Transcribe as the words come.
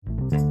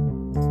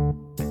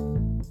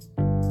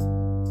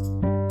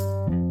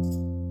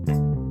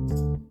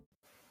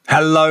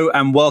Hello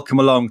and welcome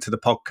along to the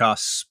podcast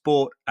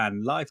Sport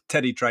and Life.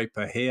 Teddy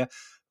Draper here.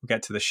 We'll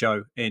get to the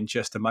show in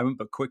just a moment,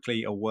 but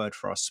quickly a word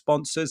for our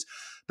sponsors.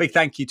 Big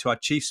thank you to our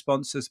chief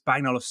sponsors,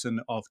 Bang & Olufsen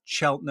of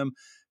Cheltenham,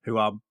 who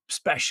are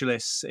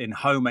specialists in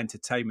home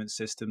entertainment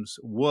systems,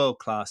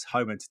 world-class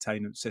home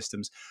entertainment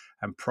systems,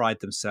 and pride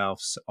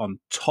themselves on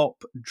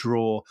top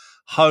drawer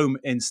home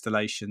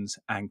installations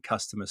and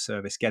customer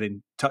service. Get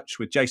in touch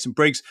with Jason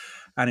Briggs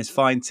and his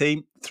fine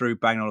team through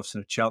Bang &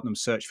 Olufsen of Cheltenham.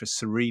 Search for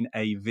Serene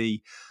AV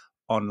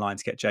online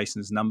to get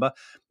Jason's number.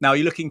 Now,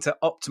 you're looking to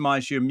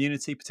optimize your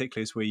immunity,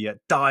 particularly as we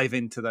dive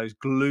into those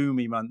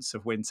gloomy months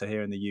of winter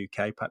here in the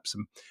UK. Perhaps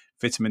some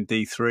vitamin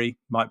D3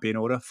 might be in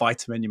order.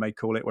 Vitamin, you may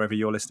call it, wherever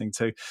you're listening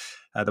to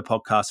the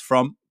podcast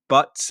from.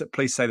 But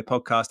please say the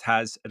podcast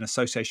has an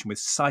association with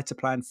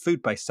Cytoplan,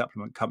 food-based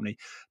supplement company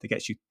that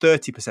gets you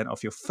 30%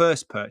 off your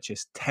first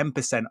purchase,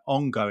 10%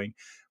 ongoing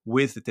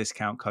with the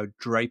discount code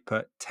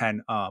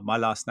Draper10R. My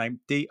last name,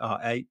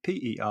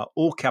 D-R-A-P-E-R,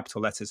 all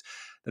capital letters,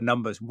 the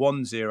numbers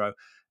 10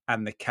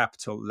 and the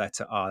capital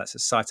letter R. That's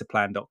at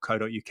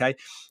cytoplan.co.uk. And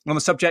on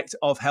the subject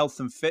of health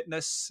and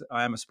fitness,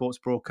 I am a sports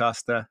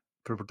broadcaster,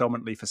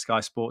 predominantly for Sky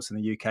Sports in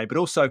the UK, but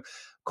also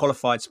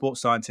qualified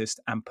sports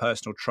scientist and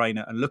personal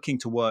trainer, and looking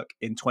to work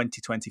in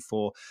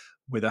 2024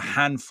 with a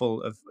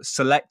handful of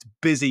select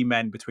busy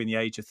men between the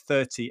age of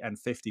 30 and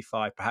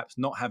 55, perhaps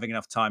not having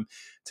enough time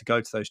to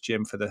go to those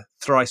gym for the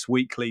thrice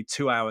weekly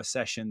 2-hour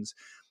sessions.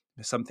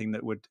 Something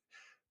that would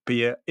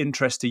be of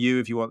interest to you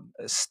if you want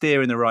a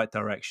steer in the right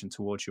direction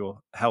towards your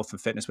health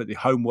and fitness, whether it be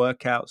home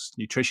workouts,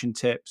 nutrition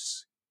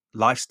tips,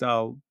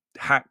 lifestyle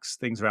hacks,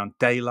 things around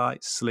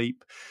daylight,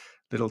 sleep,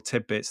 little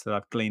tidbits that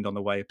I've gleaned on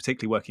the way,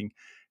 particularly working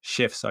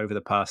shifts over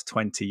the past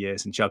 20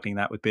 years and juggling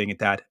that with being a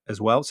dad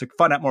as well. So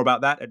find out more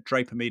about that at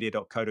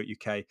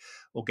drapermedia.co.uk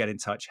or get in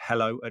touch,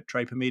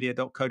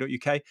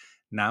 hello@drapermedia.co.uk.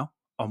 Now,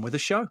 on with the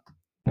show.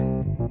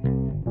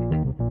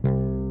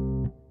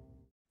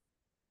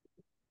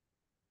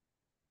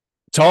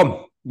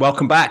 Tom,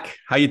 welcome back.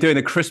 How you doing?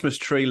 The Christmas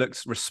tree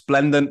looks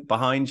resplendent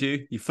behind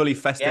you. You fully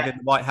festive in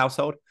the White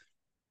household?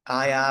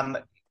 I am.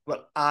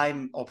 Well,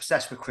 I'm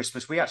obsessed with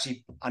Christmas.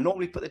 I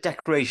normally put the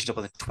decorations up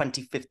on the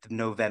 25th of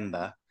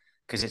November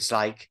because it's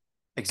like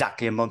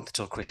exactly a month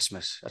till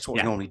Christmas. That's what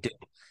we normally do.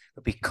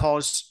 But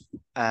because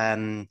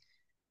on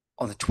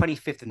the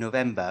 25th of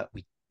November,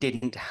 we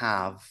didn't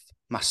have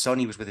my son,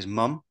 he was with his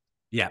mum.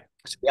 Yeah.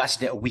 So we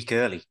actually did it a week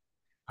early.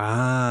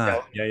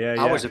 Yeah.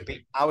 Ours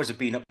have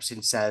been up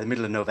since the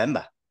middle of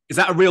November. Is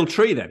that a real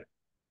tree then?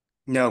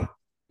 No.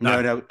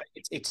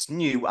 It's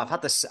new. I've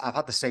had the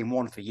same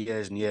one for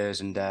years and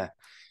years, and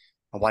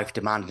my wife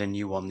demanded a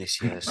new one this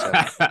year. So,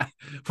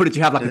 what did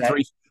you have, like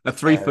a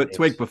 3-foot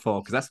twig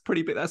before? Because that's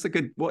pretty big. That's a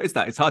good. What is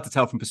that? It's hard to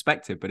tell from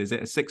perspective, but is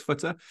it a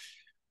 6-footer?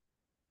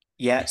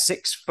 Yeah,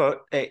 6 foot.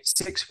 It's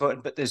 6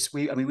 foot, but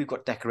we've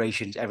got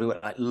decorations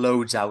everywhere, like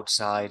loads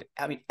outside.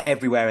 I mean,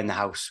 everywhere in the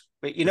house.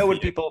 But you know when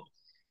people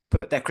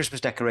put their Christmas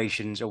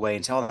decorations away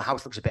and say, "Oh, the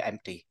house looks a bit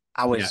empty."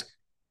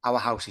 Our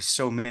house is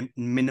so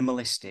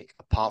minimalistic,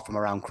 apart from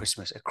around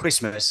Christmas. At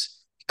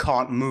Christmas, you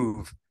can't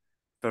move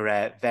for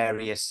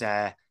various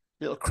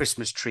little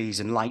Christmas trees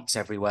and lights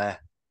everywhere.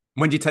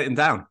 When do you take them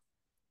down?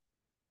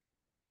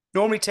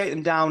 Normally take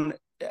them down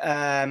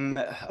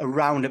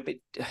around a bit.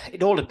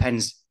 It all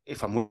depends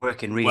if I'm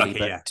working really,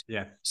 but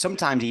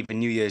sometimes even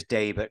New Year's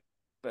Day, but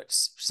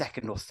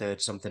second or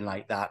third, something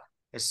like that.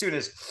 As soon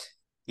as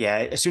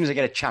I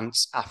get a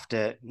chance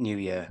after New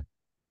Year.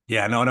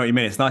 Yeah, no, I know what you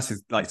mean. It's nice to,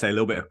 like, say, a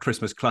little bit of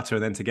Christmas clutter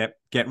and then to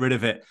get rid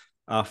of it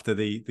after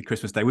the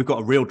Christmas day. We've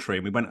got a real tree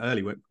and we went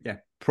early.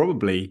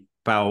 Probably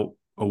about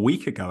a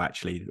week ago,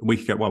 actually.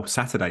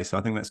 Saturday. So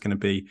I think that's going to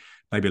be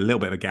maybe a little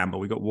bit of a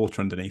gamble. We got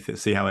water underneath it,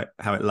 see how it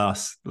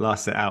lasts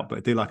it out. But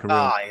I do like a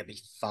real... it'll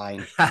be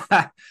fine.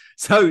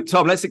 So,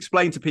 Tom, let's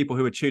explain to people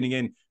who are tuning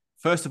in.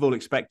 First of all,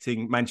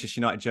 expecting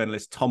Manchester United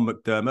journalist Tom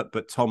McDermott,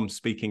 but Tom's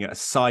speaking at a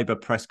cyber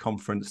press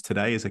conference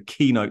today as a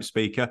keynote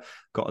speaker.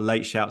 Got a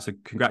late shout, so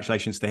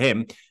congratulations to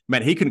him.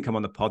 Meant he couldn't come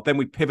on the pod. Then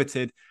we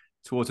pivoted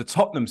towards a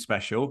Tottenham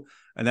special.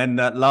 And then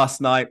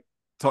last night,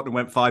 Tottenham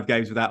went 5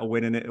 games without a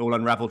win, and it all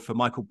unravelled for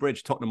Michael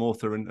Bridge, Tottenham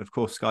author and, of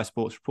course, Sky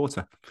Sports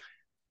reporter.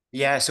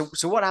 Yeah, so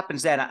what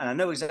happens then? And I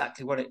know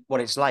exactly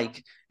what it's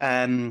like.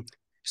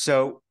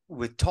 So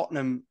with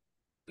Tottenham,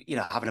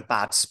 having a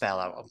bad spell,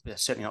 I'm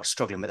certainly not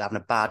struggling, but having a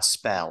bad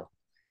spell.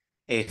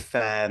 If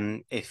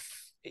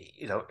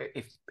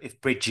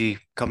Bridgie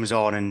comes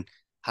on and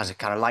has a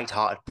kind of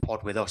light-hearted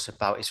pod with us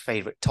about his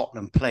favourite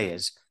Tottenham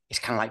players, it's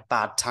kind of like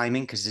bad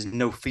timing because there's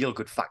no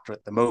feel-good factor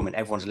at the moment.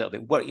 Everyone's a little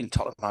bit worried, and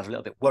Tottenham fans are a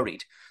little bit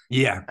worried.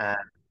 Yeah.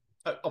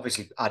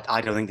 Obviously,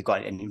 I don't think they've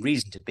got any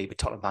reason to be, but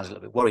Tottenham fans are a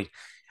little bit worried.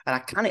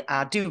 And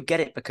I do get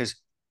it because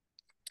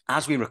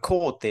as we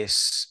record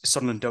this,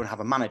 Sunderland don't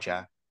have a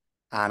manager,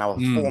 and our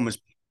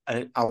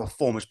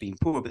form has been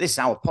poor. But this is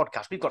our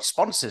podcast; we've got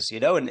sponsors,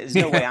 and there's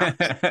no way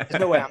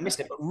I missed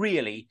it. But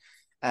really,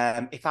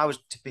 if I was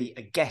to be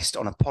a guest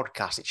on a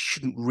podcast, it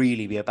shouldn't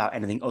really be about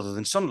anything other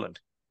than Sunderland.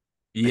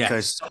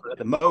 because Yes. at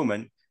the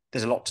moment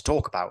there's a lot to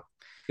talk about.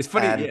 It's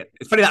funny, yeah.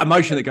 It's funny that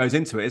emotion that goes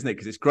into it, isn't it?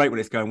 Because it's great when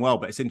it's going well,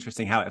 but it's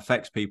interesting how it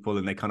affects people,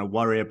 and they kind of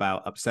worry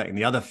about upsetting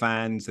the other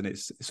fans, and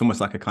it's almost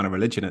like a kind of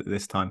religion at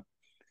this time.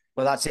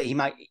 Well, that's it. He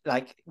might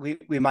like we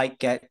might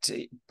get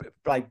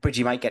like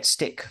Bridgie might get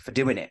stick for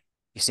doing it.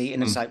 You see,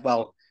 and it's like,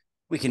 well,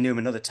 we can do him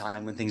another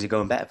time when things are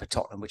going better for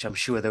Tottenham, which I'm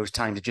sure those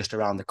times are just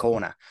around the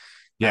corner.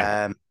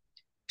 Yeah.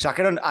 So I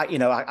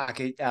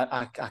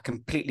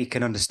completely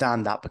can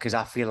understand that, because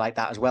I feel like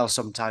that as well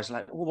sometimes.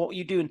 Like, well, what are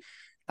you doing?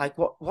 Like,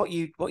 what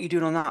you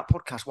doing on that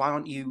podcast? Why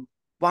aren't you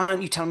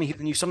telling me who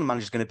the new Sunderland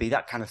manager is going to be?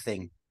 That kind of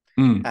thing.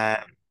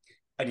 Mm.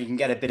 And you can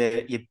get a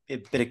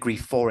bit of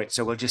grief for it.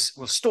 So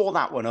we'll store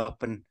that one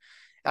up, and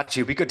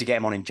actually it'd be good to get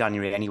him on in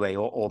January anyway,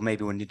 or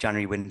maybe when the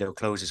January window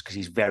closes, because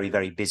he's very,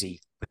 very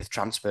busy with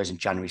transfers in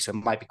January. So it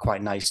might be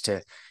quite nice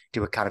to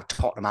do a kind of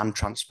Tottenham and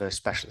transfer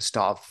special at the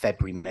start of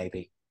February,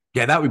 maybe.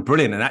 Yeah, that would be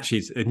brilliant. And actually,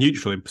 it's a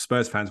neutral.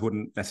 Spurs fans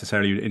wouldn't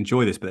necessarily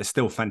enjoy this, but they're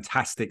still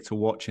fantastic to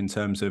watch in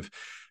terms of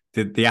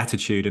the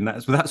attitude. And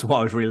that's why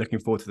I was really looking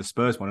forward to the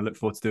Spurs one. I look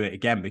forward to do it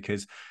again,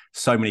 because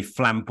so many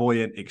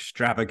flamboyant,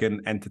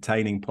 extravagant,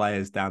 entertaining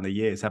players down the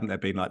years, haven't there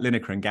been? Like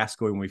Lineker and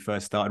Gascoigne when we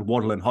first started,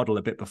 Waddle and Hoddle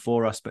a bit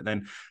before us, but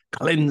then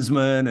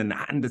Klinsmann and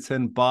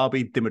Anderton,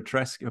 Barbie,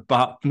 Dimitrescu,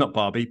 not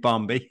Barbie,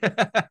 Barmby.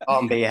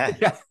 Barmby, yeah.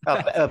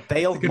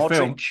 Bale, Modric.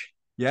 Film.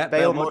 Yeah,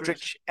 Bale,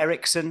 Modric,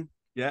 Ericsson.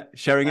 Yeah,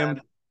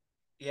 Sheringham.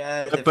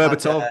 Yeah,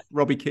 Berbatov,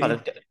 Robbie Keane.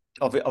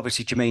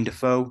 Obviously Jermaine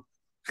Defoe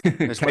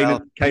as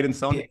well. Caden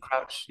Son.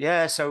 Crouch.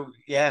 Yeah, so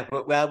yeah,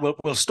 well,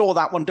 we'll store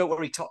that one. Don't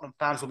worry, Tottenham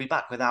fans will be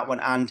back with that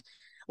one. And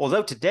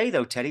although today,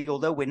 though, Teddy,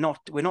 although we're not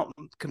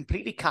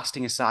completely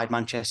casting aside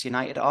Manchester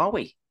United, are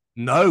we?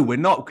 No, we're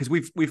not, because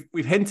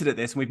we've hinted at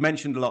this and we've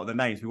mentioned a lot of the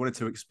names. We wanted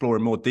to explore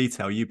in more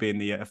detail, you being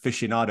the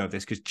aficionado of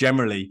this, because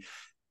generally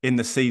in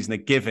the season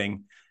of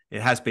giving,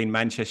 it has been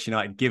Manchester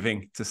United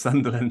giving to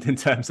Sunderland in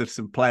terms of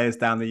some players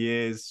down the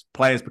years,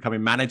 players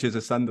becoming managers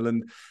of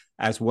Sunderland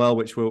as well,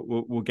 which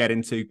we'll get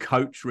into.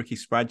 Coach Ricky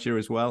Spradger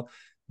as well.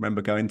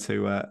 Remember going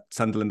to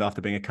Sunderland after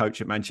being a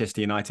coach at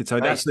Manchester United. So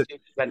that's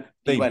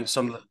he went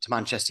Sunderland to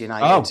Manchester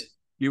United. Oh,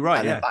 you're right.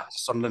 And then back to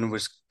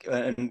Sunderland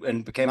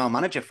and became our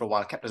manager for a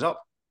while, kept us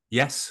up.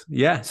 Yes,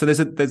 yeah. So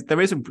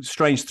there is a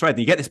strange thread. And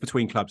you get this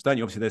between clubs, don't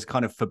you? Obviously, there's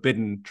kind of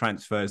forbidden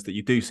transfers that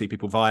you do see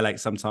people violate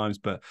sometimes,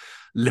 but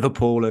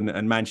Liverpool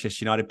and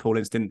Manchester United, Paul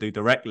Ince didn't do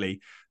directly.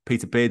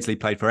 Peter Beardsley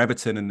played for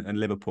Everton and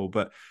Liverpool,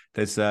 but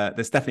there's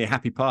definitely a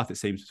happy path, it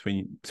seems,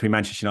 between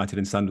Manchester United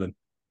and Sunderland.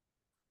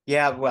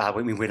 Yeah, well,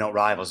 I mean, we're not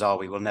rivals, are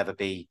we? We'll never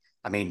be.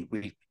 I mean,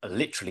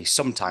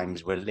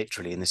 sometimes we're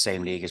literally in the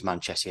same league as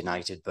Manchester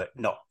United, but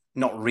not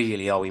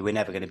really, are we? We're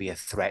never going to be a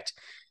threat.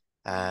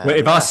 Well,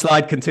 if our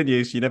slide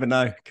continues, you never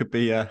know. Could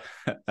be a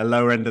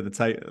lower end of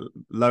the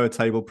lower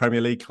table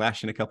Premier League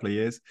clash in a couple of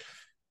years.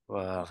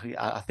 Well,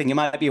 I think it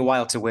might be a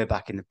while till we're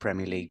back in the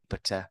Premier League,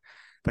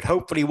 but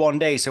hopefully one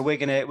day. So we're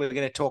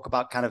gonna talk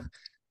about kind of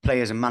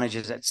players and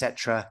managers,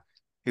 etc.,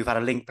 who've had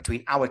a link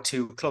between our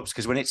two clubs.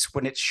 Because when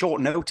it's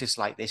short notice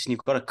like this, and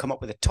you've got to come up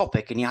with a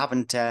topic, and we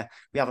haven't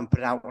put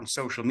it out on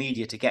social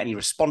media to get any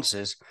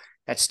responses.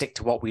 Let's stick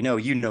to what we know.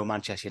 You know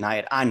Manchester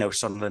United, I know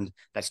Sunderland.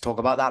 Let's talk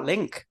about that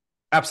link.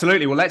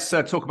 Absolutely. Well, let's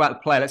talk about the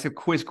player. Let's have a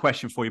quiz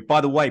question for you. By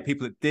the way,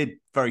 people that did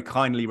very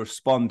kindly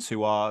respond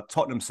to our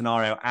Tottenham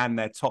scenario and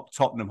their top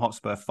Tottenham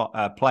Hotspur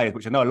players,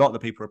 which I know a lot of the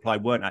people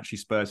replied weren't actually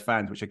Spurs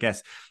fans, which I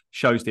guess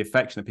shows the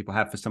affection that people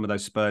have for some of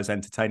those Spurs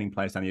entertaining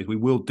players down the years. We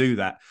will do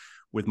that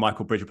with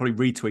Michael Bridge. We'll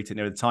probably retweet it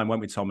near the time,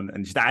 won't we, Tom,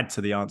 and just add to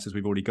the answers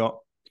we've already got.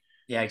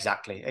 Yeah,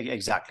 exactly.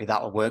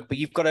 That'll work. But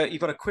you've got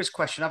a quiz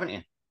question, haven't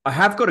you? I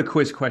have got a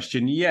quiz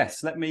question.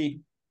 Yes. Let me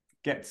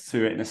get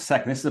to it in a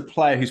second. This is a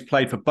player who's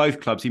played for both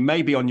clubs. He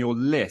may be on your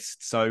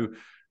list, so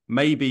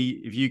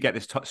maybe if you get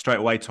this straight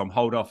away, Tom,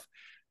 hold off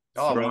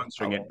for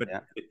answering it. But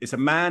it's a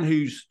man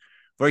who's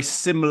very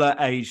similar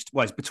aged.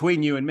 Well, it's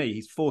between you and me.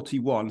 He's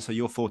 41, so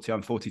you're 40,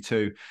 I'm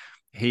 42.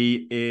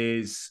 He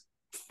is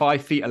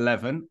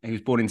 5'11". He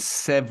was born in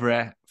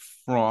Sèvres,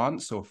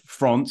 France, or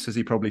France, as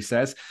he probably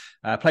says.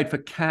 Played for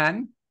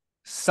Cannes,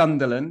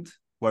 Sunderland,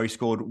 where he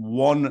scored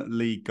 1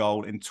 league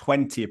goal in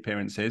 20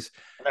 appearances.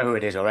 I know who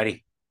it is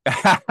already.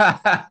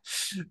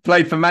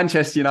 Played for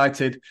Manchester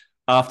United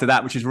after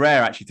that, which is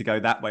rare actually to go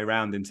that way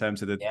round in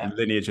terms of the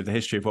lineage of the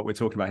history of what we're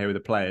talking about here with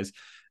the players.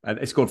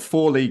 He scored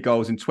 4 league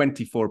goals in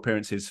 24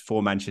 appearances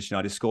for Manchester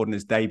United. Scored in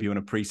his debut on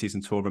a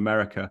pre-season tour of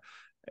America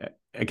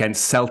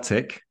against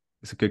Celtic.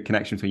 It's a good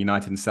connection between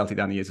United and Celtic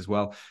down the years as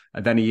well.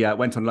 And then he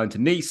went on loan to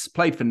Nice,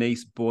 played for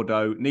Nice,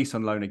 Bordeaux, Nice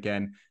on loan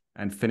again,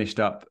 and finished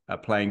up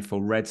playing for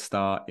Red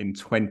Star in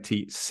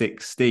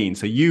 2016.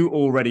 So you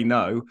already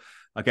know.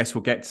 I guess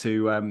we'll get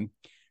to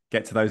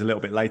those a little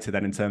bit later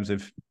then in terms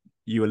of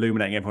you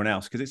illuminating everyone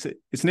else, because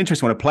it's an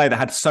interesting one, a player that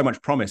had so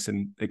much promise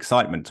and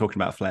excitement, talking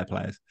about flair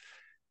players.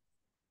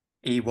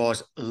 He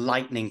was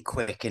lightning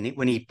quick, and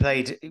when he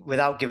played,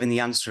 without giving the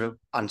answer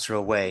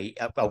away,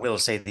 I will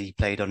say that he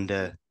played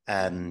under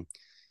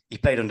he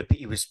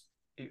was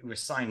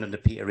signed under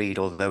Peter Reid,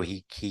 although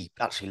he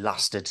actually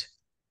lasted.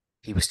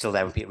 He was still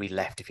there when Peter Reid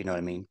left, if you know what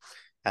I mean.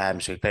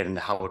 So he played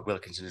under Howard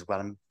Wilkinson as well,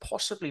 and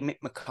possibly Mick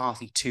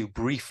McCarthy too,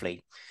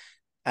 briefly.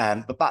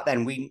 But back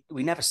then, we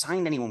never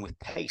signed anyone with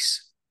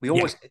pace. We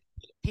always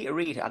Peter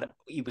Reid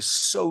he was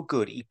so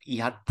good. He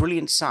had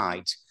brilliant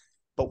sides,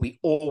 but we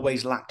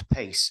always lacked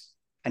pace,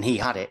 and he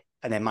had it.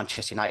 And then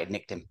Manchester United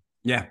nicked him.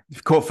 Yeah,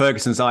 caught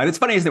Ferguson's eye. And it's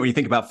funny, isn't it, when you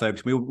think about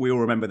Ferguson, we all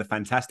remember the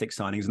fantastic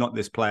signings, not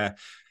this player.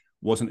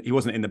 He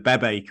wasn't in the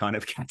Bebe kind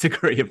of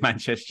category of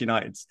Manchester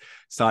United's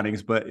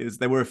signings, but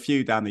there were a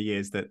few down the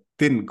years that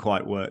didn't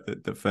quite work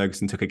that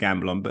Ferguson took a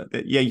gamble on.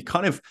 But you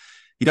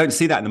don't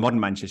see that in the modern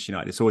Manchester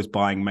United. It's always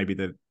buying maybe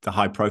the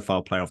high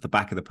profile player off the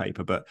back of the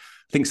paper. But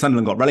I think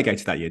Sunderland got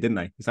relegated that year, didn't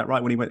they? Is that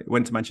right, when he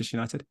went to Manchester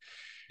United?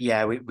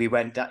 Yeah, we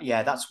went.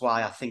 Yeah, that's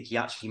why I think he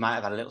actually might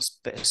have had a little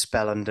bit of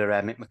spell under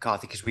Mick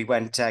McCarthy, because we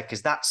went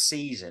because that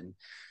season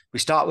we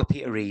started with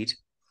Peter Reid,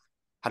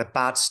 had a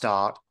bad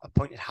start,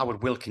 appointed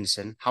Howard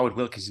Wilkinson. Howard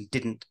Wilkinson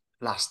didn't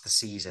last the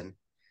season.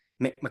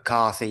 Mick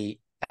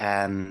McCarthy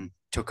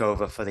took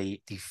over for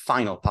the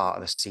final part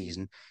of the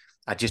season.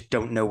 I just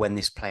don't know when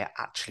this player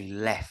actually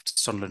left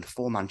Sunderland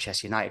for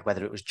Manchester United,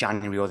 whether it was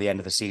January or the end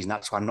of the season.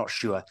 That's why I'm not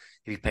sure if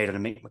he played under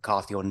Mick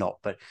McCarthy or not.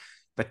 But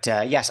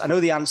yes, I know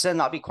the answer, and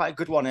that'd be quite a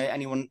good one.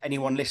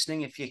 Anyone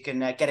listening, if you can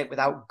get it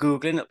without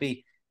Googling, it'll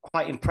be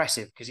quite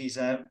impressive, because he's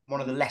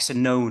one of the lesser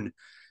known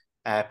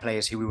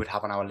players who we would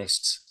have on our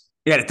lists.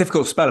 Yeah, it's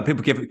difficult to spell. And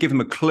people give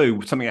them a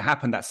clue. Something that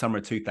happened that summer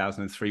of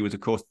 2003 was,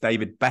 of course,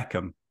 David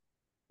Beckham,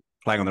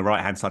 playing on the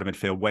right-hand side of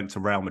midfield, went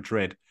to Real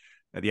Madrid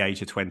at the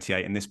age of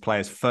 28. And this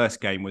player's first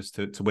game was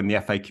to win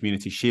the FA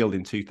Community Shield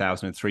in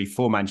 2003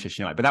 for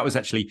Manchester United. But that was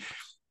actually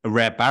a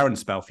rare barren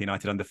spell for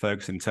United under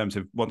Ferguson, in terms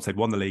of once they'd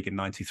won the league in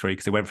 93,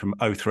 because they went from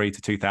 03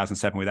 to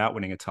 2007 without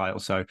winning a title.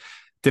 So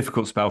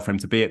difficult spell for him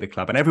to be at the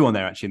club. And everyone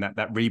there actually in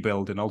that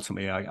rebuild, and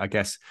ultimately, I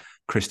guess,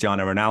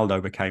 Cristiano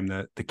Ronaldo became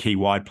the key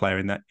wide player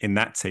in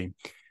that team.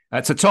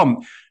 So Tom,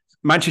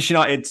 Manchester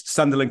United,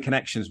 Sunderland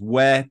connections,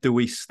 where do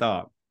we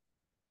start?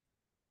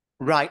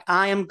 Right,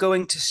 I am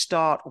going to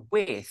start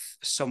with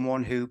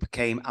someone who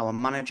became our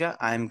manager.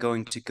 I'm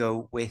going to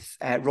go with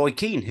Roy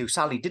Keane, who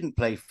sadly didn't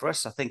play for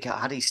us. I think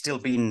had he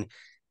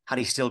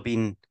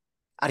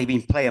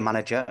been player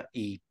manager,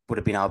 he would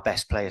have been our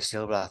best player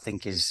still. But I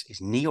think his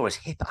knee or his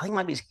hip, I think it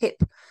might be his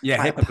hip.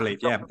 Yeah, hip, I believe.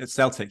 Yeah, it's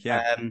Celtic.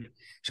 Yeah.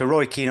 So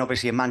Roy Keane,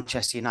 obviously a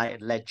Manchester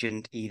United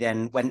legend. He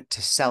then went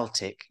to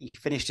Celtic. He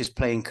finished his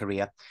playing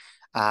career.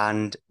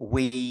 And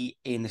we,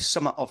 in the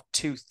summer of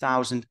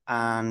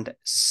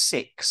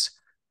 2006,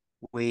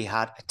 we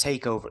had a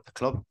takeover at the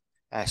club.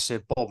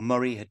 Sir Bob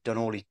Murray had done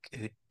all he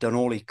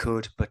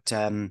could, but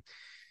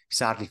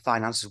sadly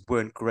finances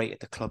weren't great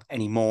at the club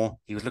anymore.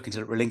 He was looking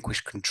to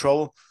relinquish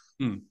control.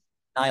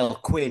 Niall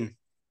Quinn,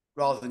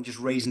 rather than just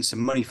raising some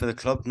money for the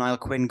club, Niall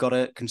Quinn got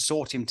a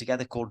consortium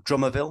together called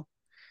Drummerville,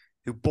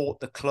 who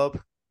bought the club,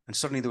 and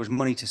suddenly there was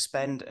money to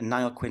spend. And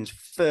Niall Quinn's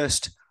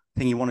first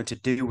thing he wanted to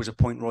do was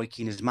appoint Roy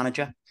Keane as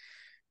manager.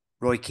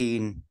 Roy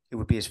Keane, it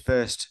would be his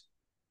first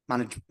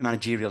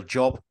managerial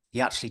job.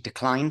 He actually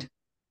declined.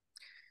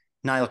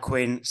 Niall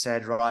Quinn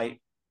said, right,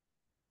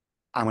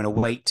 I'm going to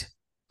wait.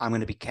 I'm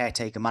going to be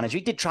caretaker manager.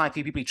 He did try a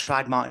few people. He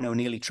tried Martin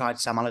O'Neill. He tried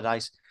Sam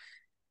Allardyce.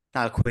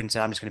 Niall Quinn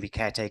said, I'm just going to be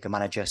caretaker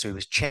manager. So he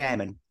was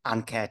chairman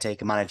and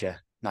caretaker manager,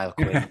 Niall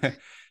Quinn.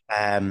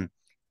 And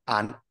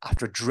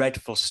after a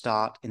dreadful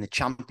start in the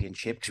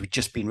Championship, because we'd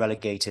just been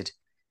relegated,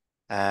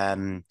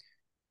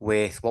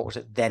 with what was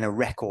it then, a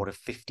record of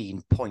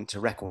 15 points,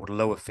 a record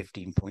low of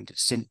 15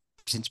 points,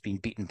 since been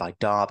beaten by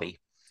Derby.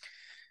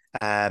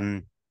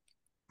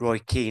 Roy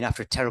Keane,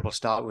 after a terrible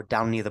start, we were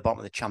down near the bottom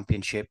of the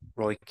Championship.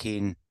 Roy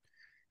Keane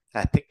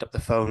picked up the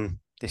phone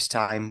this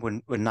time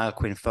when Niall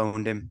Quinn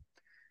phoned him.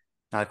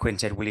 Niall Quinn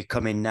said, will you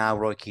come in now?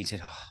 Roy Keane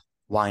said, oh,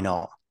 why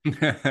not? He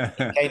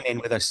came in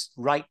with us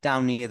right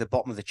down near the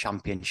bottom of the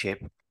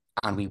Championship,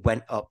 and we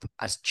went up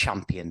as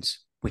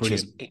champions, which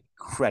Brilliant. Is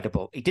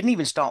incredible. He didn't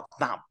even start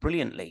that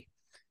brilliantly.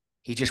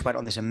 He just went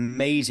on this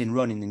amazing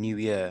run in the new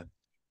year.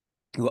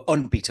 We were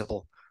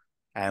unbeatable.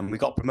 We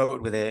got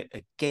promoted with a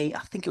game. I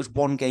think it was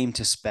one game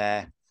to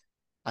spare.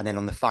 And then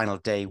on the final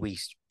day, we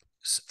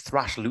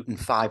thrashed Luton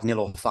 5-0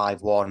 or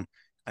 5-1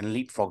 and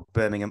leapfrogged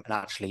Birmingham and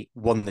actually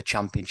won the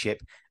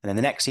Championship. And then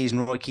the next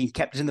season, Roy Keane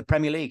kept us in the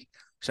Premier League.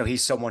 So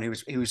he's someone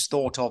who was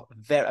thought of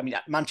very, I mean,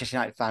 Manchester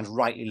United fans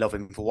rightly love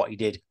him for what he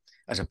did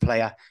as a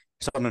player.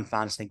 Sunderland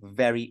fans think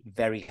very,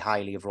 very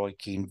highly of Roy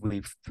Keane.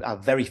 We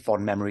have very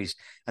fond memories.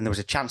 And there was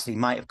a chance that he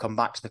might have come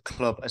back to the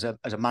club as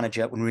a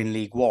manager when we were in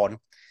League One.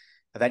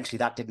 Eventually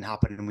that didn't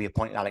happen, and we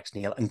appointed Alex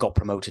Neil and got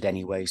promoted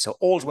anyway. So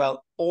all's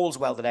well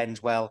that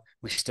ends well.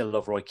 We still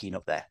love Roy Keane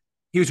up there.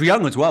 He was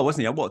young as well,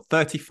 wasn't he? What,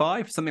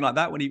 35, something like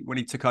that when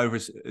he took over?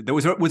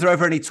 Was there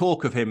ever any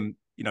talk of him,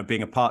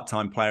 being a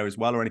part-time player as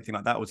well, or anything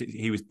like that? Was it,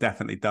 he was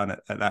definitely done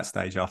at that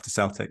stage after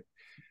Celtic?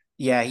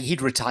 Yeah,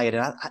 he'd retired,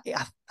 and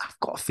I've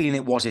got a feeling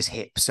it was his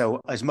hip.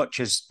 So as much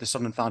as the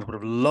Sunderland fans would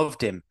have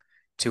loved him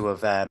to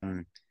have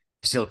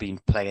still been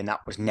playing,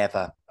 that was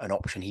never an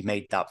option. He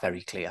made that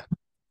very clear.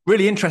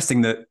 Really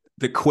interesting that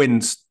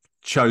Quinn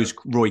chose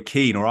Roy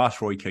Keane, or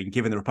asked Roy Keane,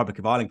 given the Republic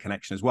of Ireland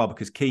connection as well,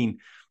 because Keane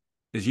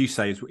as you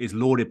say, is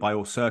lauded by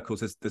all circles.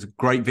 There's a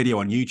great video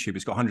on YouTube.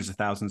 It's got hundreds of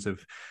thousands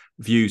of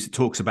views. It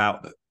talks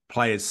about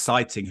players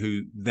citing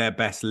who their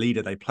best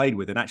leader they played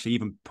with. And actually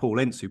even Paul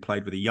Ince, who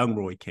played with a young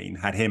Roy Keane,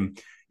 had him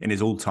in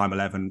his all-time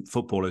 11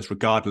 footballers,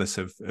 regardless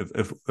of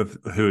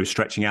who was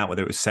stretching out,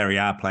 whether it was Serie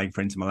A playing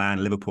for Inter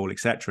Milan, Liverpool,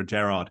 etc.,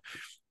 Gerrard,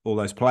 all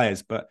those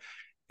players. But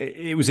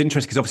it was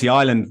interesting because obviously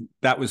Ireland,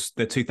 that was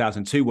the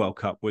 2002 World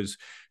Cup, was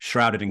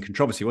shrouded in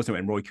controversy, wasn't it?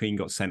 When Roy Keane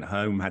got sent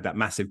home, had that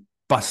massive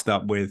bust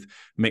up with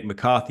Mick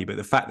McCarthy. But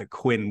the fact that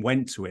Quinn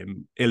went to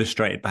him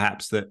illustrated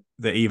perhaps that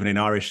even in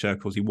Irish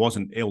circles, he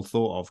wasn't ill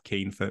thought of,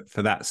 Keane,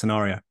 for that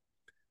scenario.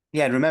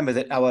 Yeah, and remember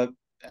that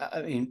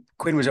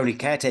Quinn was only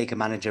caretaker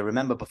manager.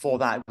 Remember, before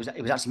that,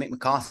 it was actually Mick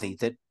McCarthy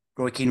that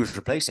Roy Keane was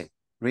replacing,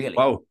 really.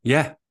 Oh,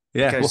 yeah.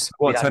 Because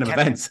what a turn of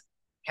events.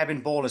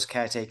 Kevin Ball as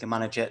caretaker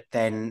manager,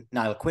 then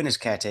Niall Quinn as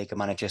caretaker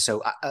manager.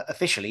 So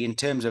officially, in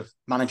terms of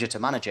manager to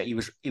manager, he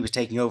was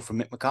taking over from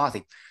Mick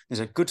McCarthy.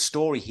 There's a good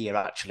story here,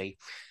 actually.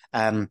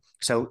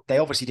 So they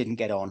obviously didn't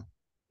get on.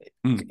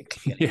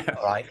 Clearly, yeah.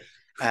 All right.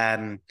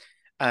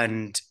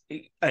 And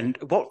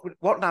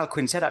what Niall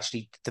Quinn said,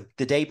 actually,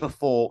 the day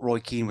before Roy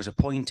Keane was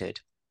appointed,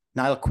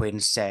 Niall Quinn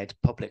said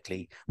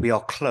publicly, "We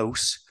are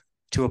close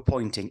to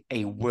appointing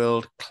a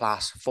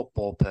world-class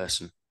football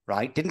person."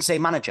 Right? Didn't say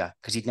manager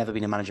because he'd never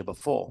been a manager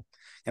before.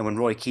 And when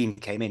Roy Keane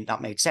came in, that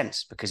made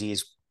sense because he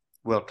is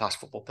world-class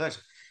football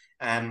person.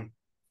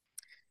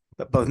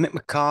 But both Mick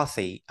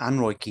McCarthy and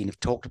Roy Keane have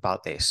talked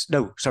about this.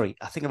 No, sorry,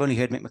 I think I've only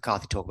heard Mick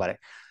McCarthy talk about it.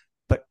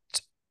 But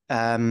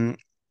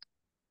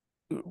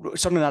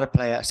Sunderland had a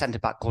player, a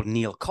centre-back called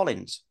Neil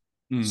Collins,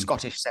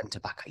 Scottish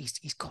centre-back.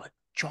 He's got a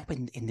job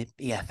in the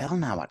EFL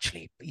now,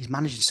 actually. He's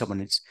managing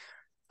someone.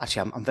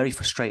 Actually, I'm very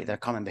frustrated that I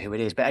can't remember who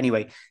it is. But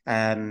anyway,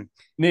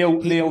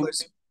 Neil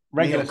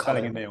regular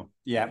spelling of Neil.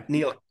 Yeah.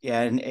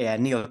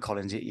 Neil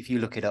Collins. If you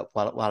look it up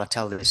while I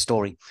tell this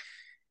story.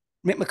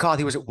 Mick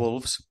McCarthy was at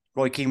Wolves.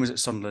 Roy Keane was at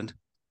Sunderland.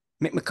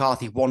 Mick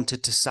McCarthy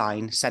wanted to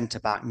sign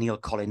centre-back Neil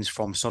Collins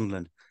from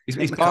Sunderland.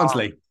 He's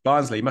Barnsley.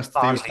 Barnsley. Must be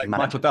like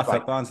Michael Duff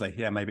at Barnsley.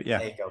 Yeah, maybe. Yeah.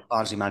 There you go.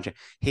 Barnsley manager.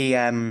 He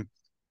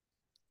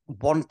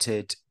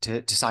wanted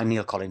to sign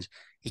Neil Collins.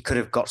 He could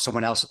have got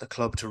someone else at the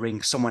club to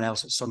ring someone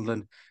else at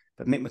Sunderland.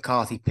 But Mick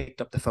McCarthy picked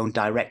up the phone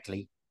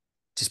directly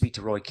to speak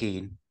to Roy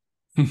Keane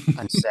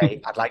and say,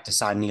 "I'd like to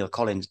sign Neil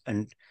Collins."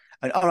 And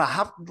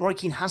Roy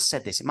Keane has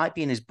said this. It might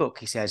be in his book.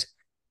 He says,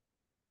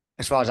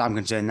 "As far as I'm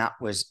concerned, that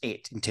was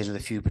it in terms of the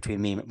feud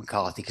between me and Mick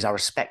McCarthy, because I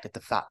respected the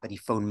fact that he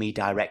phoned me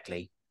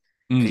directly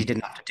because he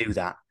didn't have to do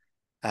that."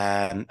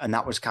 And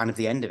that was kind of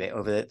the end of it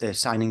over the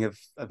signing of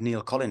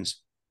Neil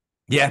Collins.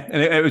 Yeah,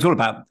 and it was all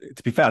about,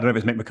 to be fair, I don't know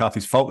if it's Mick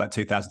McCarthy's fault that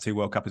 2002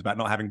 World Cup is about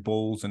not having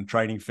balls and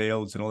training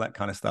fields and all that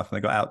kind of stuff. And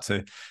they got out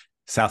to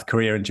South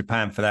Korea and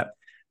Japan for that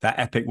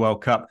epic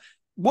World Cup.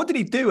 What did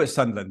he do at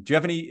Sunderland? Do you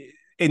have any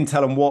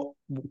intel on what?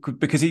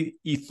 Because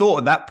you thought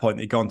at that point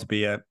that he'd gone to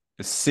be a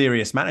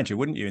serious manager,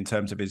 wouldn't you? In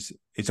terms of he's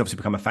obviously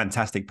become a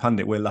fantastic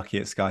pundit. We're lucky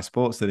at Sky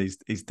Sports that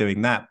he's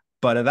doing that.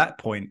 But at that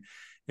point,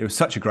 it was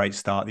such a great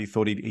start that you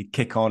thought he'd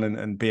kick on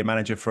and be a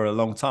manager for a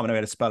long time. I know he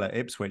had a spell at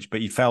Ipswich,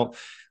 but you felt.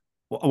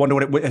 I wonder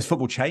has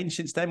football changed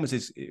since then? Was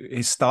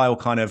his style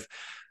kind of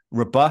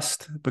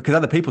robust? Because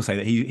other people say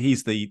that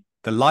he's the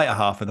lighter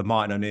half of the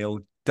Martin O'Neill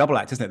double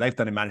act, isn't it? They've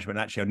done in management.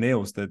 Actually,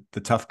 O'Neill's the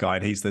tough guy,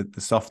 and he's the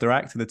softer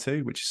act of the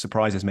two, which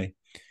surprises me.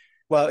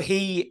 Well,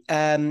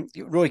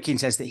 Roy Keane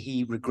says that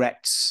he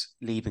regrets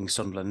leaving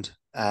Sunderland.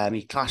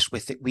 He clashed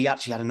with it. We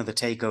actually had another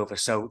takeover.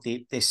 So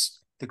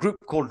the group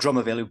called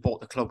Drummondville, who bought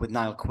the club with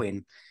Niall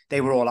Quinn,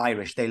 they were all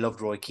Irish. They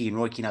loved Roy Keane.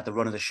 Roy Keane had the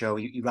run of the show.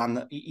 He ran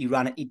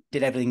it. He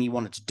did everything he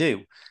wanted to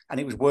do, and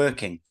it was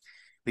working.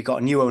 We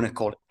got a new owner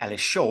called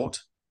Ellis Short,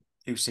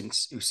 who's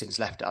since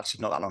left.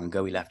 Actually, not that long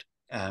ago, he left.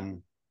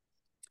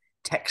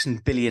 Texan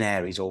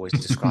billionaire, he's always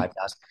described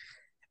as.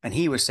 And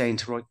he was saying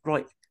to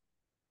Roy,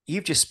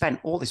 "You've just spent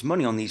all this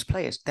money on these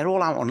players. They're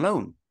all out on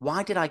loan.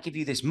 Why did I give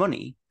you this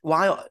money?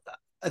 Why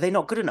are they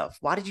not good enough?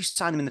 Why did you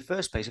sign them in the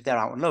first place if they're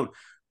out on loan?"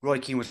 Roy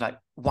Keane was like,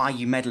 "Why are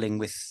you meddling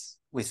with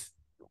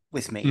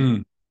me?"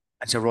 And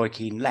so Roy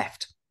Keane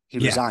left. He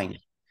resigned.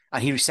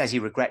 And he says he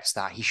regrets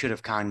that. He should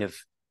have kind of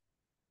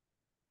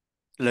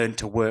learned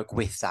to work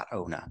with that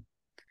owner.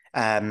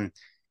 And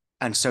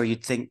so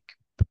you'd think,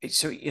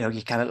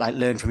 you kind of like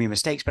learn from your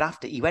mistakes. But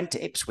after he went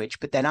to Ipswich,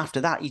 but then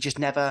after that, he just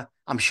never,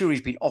 I'm sure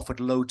he's been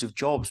offered loads of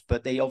jobs,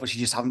 but they obviously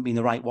just haven't been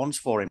the right ones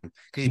for him,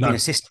 because he's been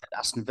assistant at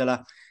Aston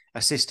Villa,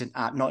 assistant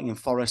at Nottingham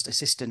Forest,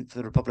 assistant for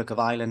the Republic of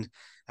Ireland.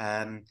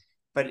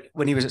 But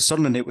when he was at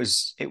Sunderland, it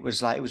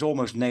was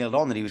almost nailed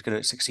on that he was going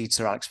to succeed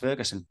Sir Alex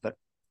Ferguson, but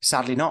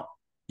sadly not.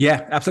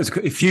 Yeah,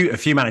 absolutely. A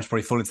few managers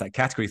probably fall into that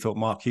category. Thought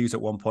Mark Hughes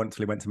at one point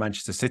until he went to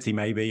Manchester City,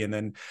 maybe, and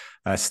then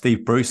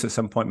Steve Bruce at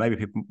some point. Maybe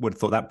people would have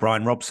thought that,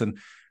 Brian Robson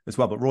as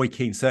well. But Roy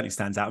Keane certainly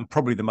stands out, and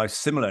probably the most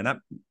similar. And that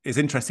is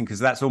interesting because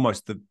that's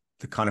almost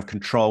the kind of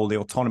control, the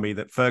autonomy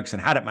that Ferguson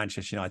had at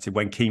Manchester United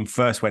when Keane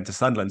first went to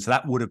Sunderland. So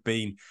that would have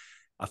been,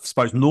 I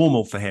suppose,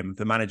 normal for him,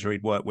 the manager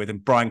he'd worked with.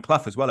 And Brian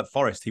Clough as well at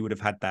Forest, he would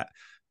have had that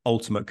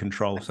ultimate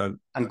control. So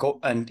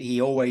and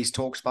he always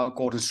talks about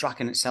Gordon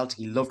Strachan at Celtic.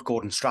 He loved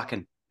Gordon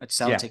Strachan at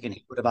Celtic, and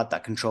he would have had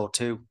that control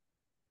too.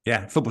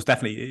 Yeah, football's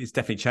definitely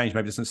changed.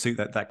 Maybe it doesn't suit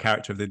that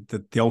character of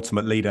the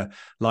ultimate leader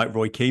like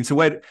Roy Keane. So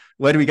where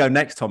do we go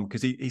next, Tom?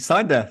 Because he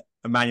signed a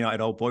Man United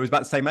old boy. He was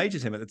about the same age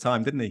as him at the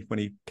time, didn't he, when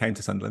he came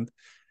to Sunderland?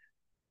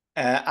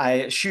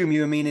 I assume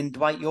you were meaning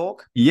Dwight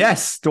Yorke?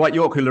 Yes, Dwight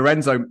Yorke, who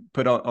Lorenzo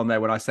put on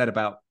there when I said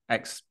about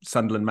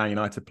ex-Sunderland Man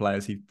United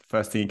players.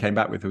 First thing he came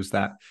back with was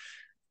that.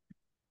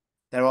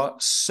 There are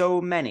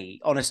so many.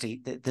 Honestly,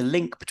 the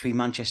link between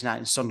Manchester United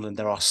and Sunderland,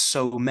 there are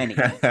so many.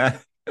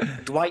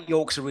 Dwight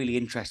Yorke's a really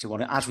interesting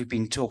one. As we've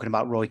been talking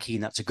about Roy Keane,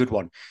 that's a good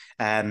one.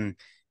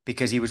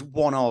 Because he was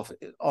one of,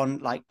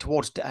 I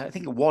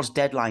think it was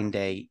deadline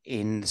day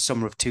in the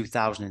summer of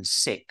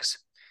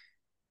 2006.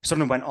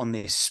 Sunderland went on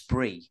this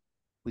spree.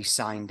 We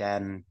signed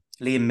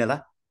Liam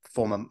Miller,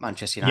 former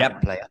Manchester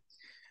United player.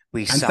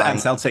 We signed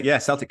Celtic,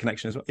 Celtic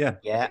connection as well.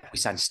 Yeah, we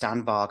signed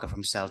Stan Varga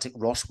from Celtic,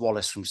 Ross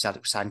Wallace from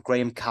Celtic. We signed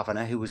Graham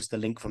Kavanagh, who was the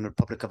link from the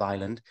Republic of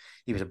Ireland.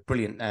 He was a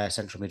brilliant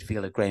central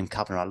midfielder, Graham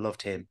Kavanagh. I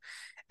loved him.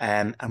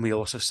 And we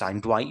also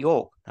signed Dwight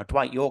Yorke. Now,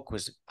 Dwight Yorke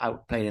was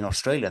out playing in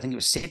Australia. I think it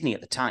was Sydney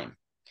at the time.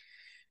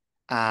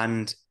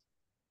 And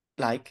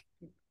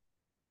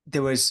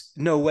there was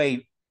no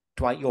way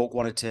Dwight Yorke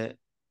wanted to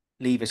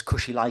leave his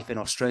cushy life in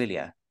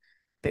Australia.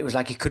 But it was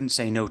like he couldn't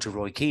say no to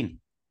Roy Keane.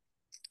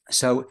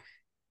 So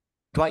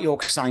Dwight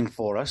Yorke signed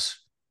for us.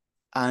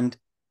 And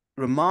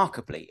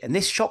remarkably, and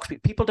this shocks me,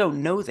 people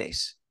don't know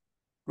this,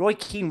 Roy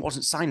Keane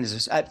wasn't signed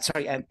as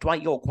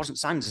Dwight Yorke wasn't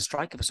signed as a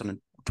striker for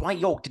Sunderland. Dwight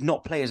Yorke did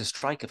not play as a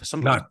striker for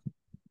Sunderland. No.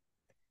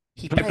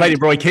 He played in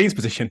Roy Keane's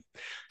position.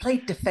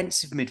 Played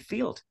defensive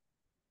midfield,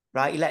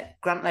 right?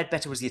 Grant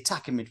Ledbetter was the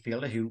attacking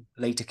midfielder who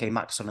later came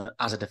back to Sunderland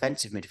as a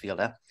defensive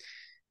midfielder.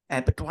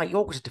 But Dwight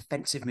Yorke was a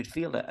defensive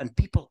midfielder, and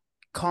people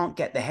can't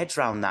get their heads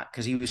around that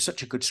because he was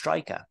such a good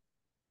striker.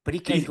 But he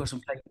came to us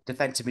and played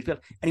defensive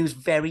midfield, and he was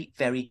very,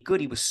 very good.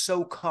 He was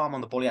so calm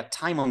on the ball. He had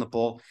time on the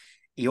ball.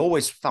 He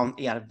always found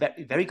he had a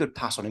very, very good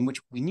pass on him,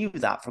 which we knew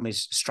that from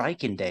his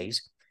striking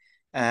days.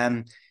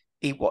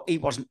 He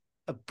wasn't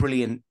a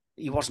brilliant.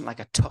 He wasn't like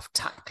a tough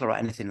tackler or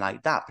anything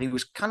like that. But he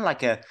was kind of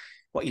like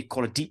what you'd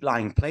call a deep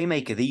lying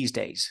playmaker these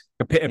days.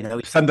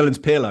 Sunderland's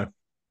Pirlo.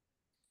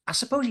 I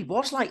suppose he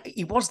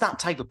was that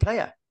type of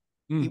player.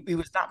 He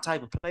was that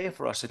type of player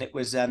for us, and it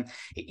was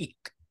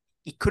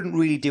he couldn't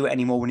really do it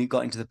anymore when he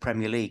got into the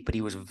Premier League, but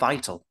he was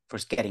vital for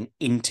us getting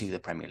into the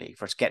Premier League,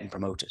 for us getting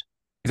promoted.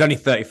 He's only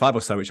 35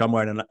 or so, which I'm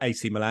wearing an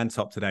AC Milan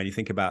top today. And you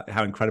think about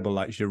how incredible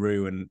like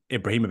Giroud and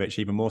Ibrahimovic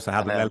even more so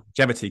have their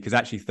longevity, because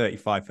actually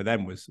 35 for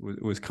them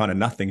was kind of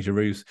nothing.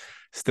 Giroud's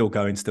still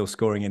going, still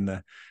scoring in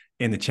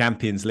the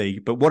Champions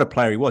League. But what a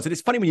player he was. And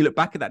it's funny when you look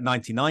back at that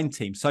 99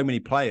 team, so many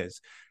players.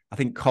 I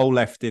think Cole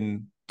left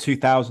in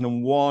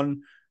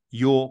 2001,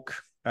 Yorke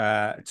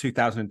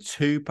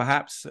 2002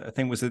 perhaps, I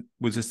think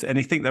was just, and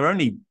you think they're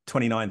only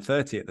 29,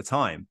 30 at the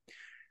time.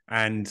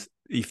 And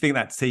you think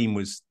that team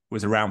was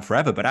around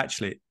forever, but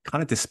actually it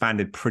kind of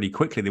disbanded pretty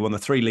quickly. They won the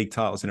 3 league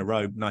titles in a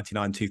row,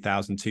 99,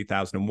 2000,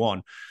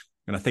 2001.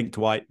 And I think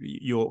Dwight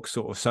Yorke's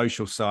sort of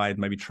social side,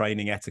 maybe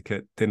training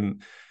etiquette,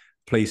 didn't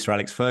please Sir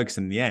Alex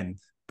Ferguson in the end.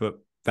 But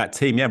that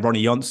team,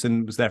 Ronnie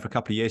Johnson was there for a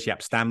couple of years.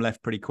 Jaap Stam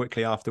left pretty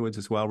quickly afterwards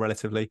as well,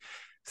 relatively.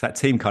 So that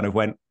team kind of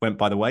went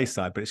by the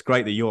wayside. But it's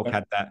great that Yorke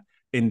had that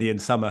Indian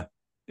summer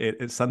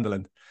at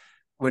Sunderland.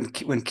 When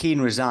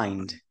Keane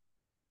resigned,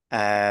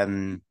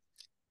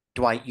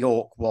 Dwight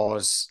Yorke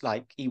was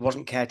he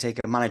wasn't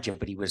caretaker manager,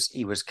 but he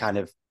was kind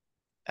of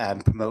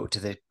promoted to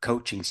the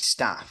coaching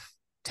staff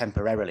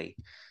temporarily.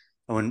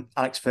 And when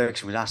Alex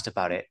Ferguson was asked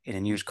about it in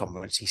a news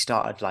conference, he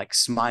started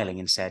smiling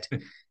and said,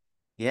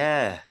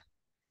 "Yeah,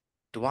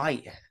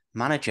 Dwight,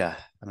 manager.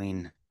 I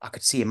mean, I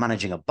could see him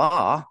managing a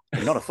bar,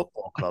 but not a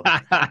football club."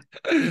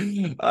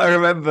 I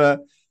remember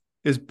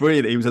it was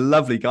brilliant. He was a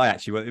lovely guy,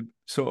 actually, with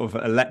sort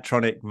of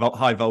electronic,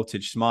 high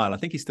voltage smile. I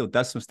think he still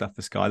does some stuff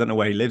for Sky. I don't know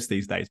where he lives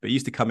these days, but he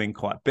used to come in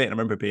quite a bit. And I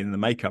remember being in the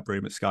makeup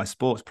room at Sky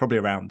Sports, probably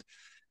around,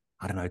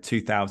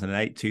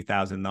 2008,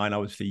 2009. I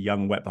was a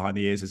young, wet behind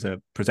the ears as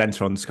a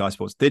presenter on Sky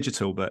Sports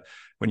Digital. But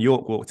when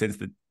Yorke walked into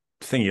the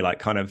thing,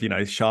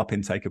 you sharp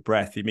intake of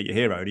breath. You meet your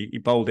hero. And he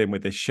bowled in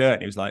with this shirt.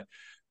 And he was like,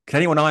 "Can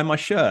anyone iron my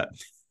shirt?"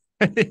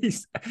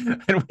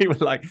 And we were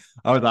like,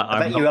 I was like, I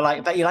bet you're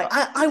like,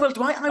 I will,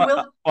 Dwight, I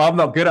will. I'm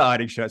not good at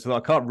ironing shirts, so I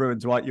can't ruin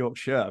Dwight Yorke's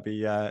shirt.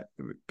 It'd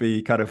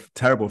be kind of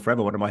terrible for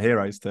every one of my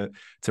heroes to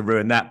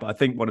ruin that. But I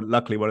think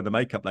luckily one of the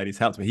makeup ladies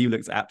helped me. He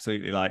looks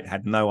absolutely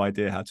had no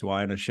idea how to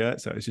iron a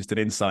shirt. So it's just an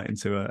insight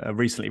into a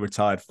recently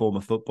retired former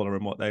footballer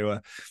and what they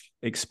were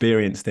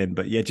experienced in.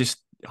 But yeah,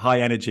 just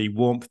high energy,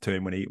 warmth to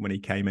him when he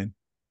came in.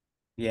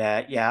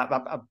 Yeah.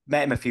 I've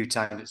met him a few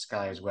times at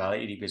Sky as well.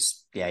 He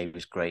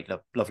was great,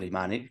 lovely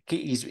man.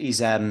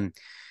 He's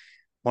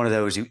one of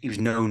those who he was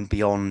known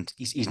beyond.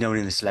 He's known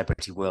in the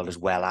celebrity world as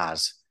well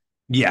as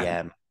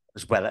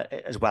as well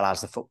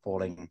as the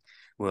footballing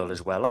world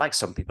as well. Like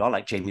some people,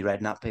 like Jamie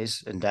Redknapp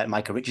is, and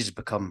Micah Richards has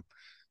become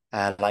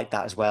like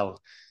that as well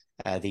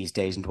these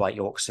days. And Dwight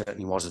Yorke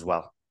certainly was as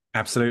well.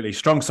 Absolutely.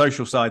 Strong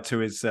social side to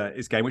his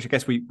game, which I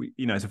guess we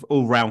is an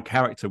all-round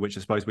character, which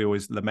I suppose we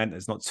always lament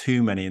there's not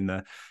too many in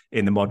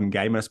the modern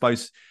game. And I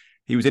suppose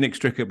he was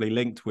inextricably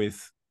linked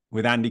with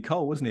Andy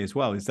Cole, wasn't he, as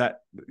well? Is that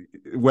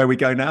where we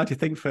go now, do you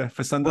think, for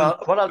Sunderland?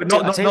 Well, But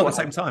not at the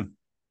same time.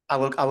 I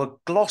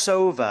will gloss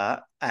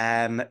over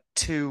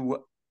two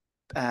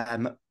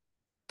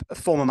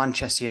former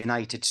Manchester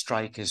United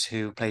strikers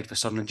who played for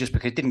Sunderland just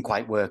because it didn't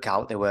quite work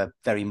out. They were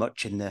very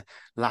much in the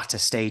latter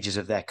stages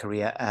of their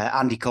career.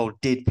 Andy Cole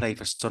did play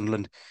for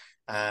Sunderland,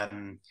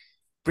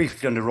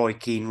 briefly under Roy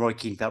Keane. Roy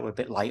Keane felt a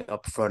bit light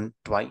up front.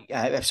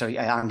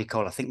 Andy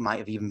Cole, I think, might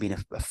have even been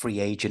a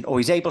free agent, or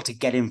he's able to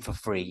get him for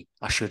free,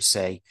 I should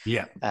say.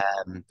 Yeah.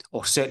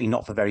 Or certainly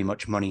not for very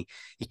much money.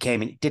 He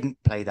came in, didn't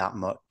play that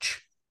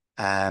much.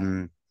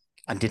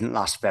 And didn't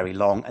last very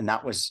long. And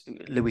that was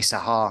Louis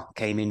Sahar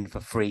came in for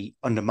free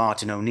under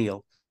Martin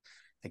O'Neill.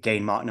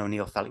 Again, Martin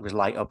O'Neill felt it was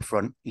light up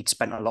front. He'd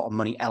spent a lot of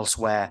money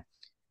elsewhere.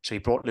 So he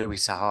brought Louis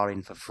Sahar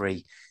in for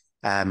free.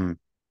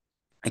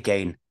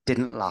 Again,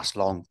 didn't last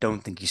long.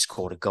 Don't think he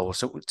scored a goal.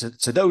 So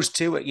those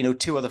two,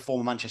 two other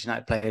former Manchester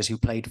United players who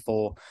played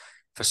for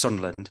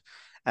Sunderland.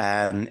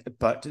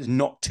 But there's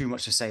not too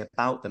much to say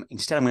about them.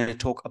 Instead, I'm going to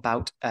talk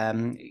about,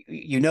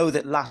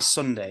 that last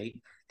Sunday,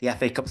 the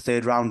FA Cup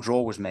third round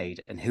draw was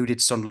made. And who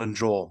did Sunderland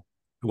draw?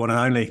 The one and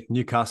only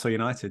Newcastle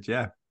United,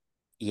 yeah.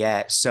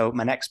 Yeah, so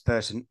my next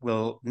person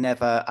will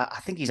never,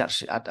 I think he's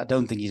actually, I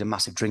don't think he's a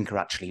massive drinker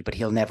actually, but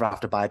he'll never have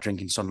to buy a drink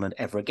in Sunderland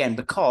ever again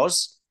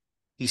because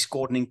he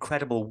scored an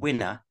incredible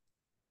winner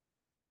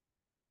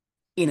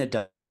in a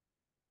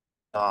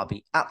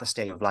derby at the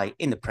Stadium of Light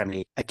in the Premier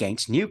League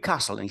against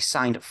Newcastle. And he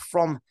signed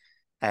from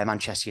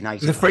Manchester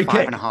United for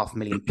 £5.5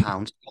 million.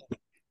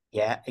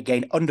 Yeah,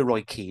 again, under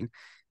Roy Keane.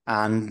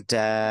 And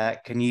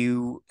can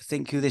you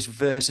think who this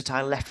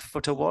versatile left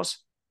footer was?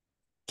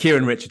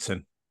 Kieran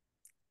Richardson.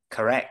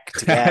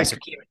 Correct. Yeah. So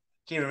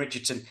Kieran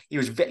Richardson, he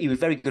was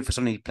very good for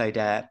something. He played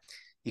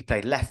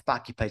left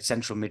back. He played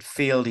central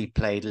midfield. He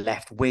played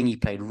left wing. He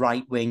played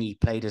right wing. He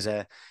played as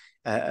a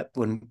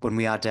when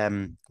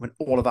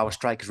all of our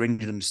strikers were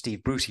injured under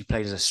Steve Bruce. He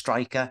played as a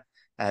striker.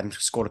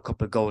 Scored a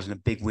couple of goals in a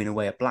big win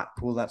away at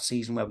Blackpool that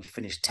season where we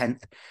finished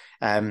 10th.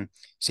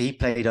 So he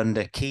played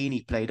under Keane.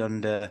 He played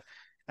under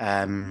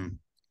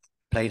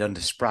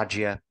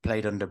Spragia,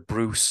 played under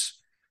Bruce,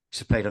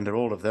 so played under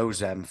all of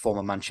those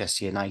former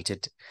Manchester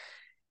United,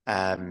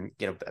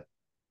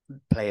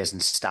 players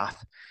and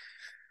staff.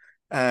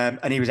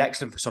 And he was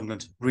excellent for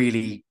Sunderland.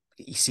 Really,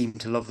 he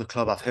seemed to love the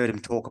club. I've heard him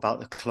talk about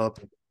the club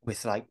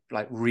with like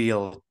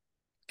real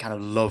kind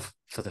of love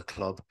for the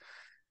club.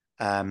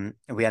 And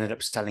we ended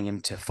up selling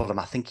him to Fulham.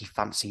 I think he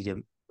fancied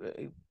him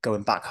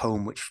going back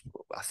home, which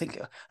I think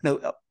I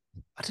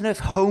don't know if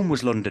home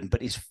was London,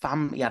 but he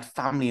had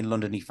family in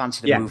London. He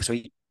fancied a move. So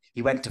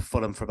he went to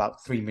Fulham for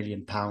about £3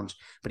 million,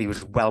 but he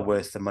was well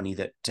worth the money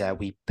that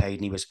we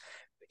paid. And he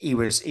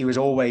was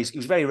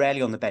very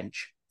rarely on the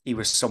bench. He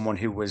was someone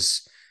who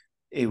was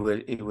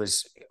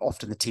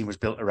often the team was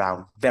built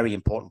around. Very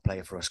important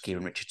player for us,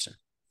 Kieran Richardson.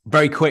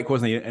 Very quick,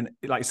 wasn't he? And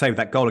like you say, with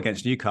that goal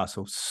against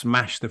Newcastle,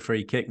 smashed the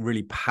free kick,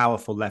 really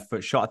powerful left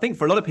foot shot. I think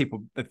for a lot of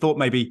people, they thought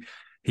maybe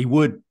he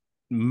would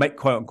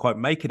quote unquote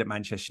make it at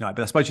Manchester United.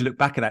 But I suppose you look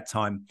back at that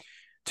time,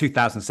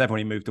 2007 when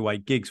he moved away,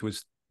 Giggs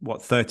was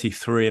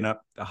 33 and a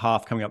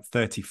half, coming up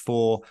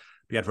 34.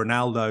 We had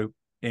Ronaldo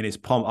in his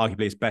pomp,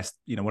 arguably his best,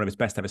 one of his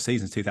best ever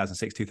seasons,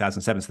 2006,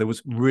 2007. So it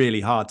was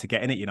really hard to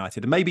get in at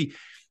United. And maybe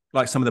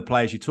like some of the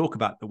players you talk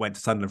about that went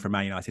to Sunderland from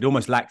Man United,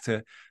 almost lacked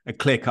a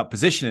clear-cut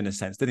position in a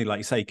sense, didn't he? Like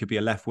you say, he could be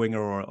a left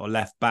winger or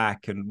left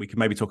back, and we could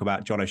maybe talk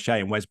about John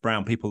O'Shea and Wes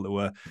Brown, people that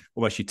were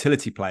almost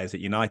utility players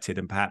at United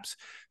and perhaps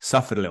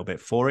suffered a little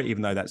bit for it,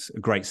 even though that's a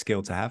great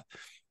skill to have.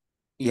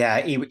 Yeah,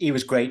 he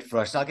was great for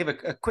us. I'll give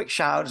a quick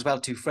shout out as well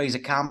to Fraser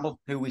Campbell,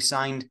 who we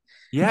signed.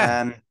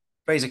 Yeah.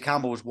 Fraser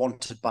Campbell was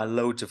wanted by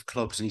loads of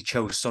clubs and he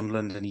chose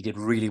Sunderland and he did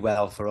really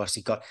well for us.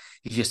 He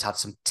just had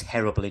some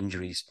terrible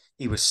injuries.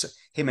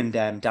 Him and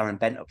Darren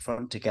Bent up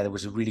front together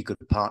was a really good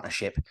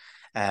partnership.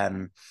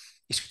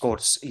 He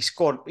scored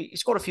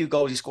a few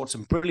goals. He scored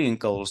some brilliant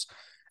goals.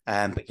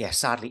 But yeah,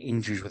 sadly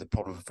injuries were the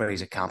problem for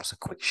Fraser Campbell. So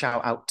quick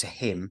shout out to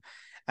him.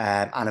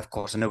 And of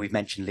course, I know we've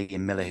mentioned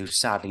Liam Miller, who's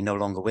sadly no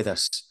longer with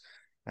us.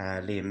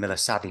 Liam Miller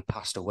sadly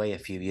passed away a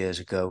few years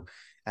ago.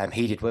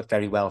 He did work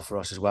very well for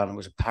us as well and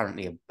was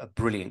apparently a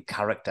brilliant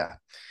character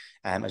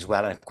as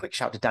well. And a quick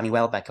shout to Danny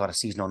Welbeck, who had a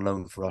season on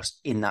loan for us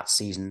in that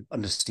season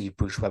under Steve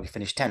Bruce, where we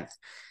finished 10th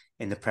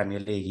in the Premier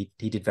League.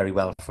 He did very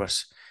well for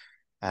us.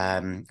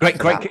 Great.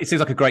 It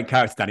seems like a great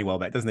character, Danny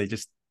Welbeck, doesn't he?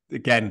 Just,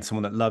 again,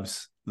 someone that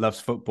loves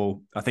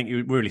football. I think he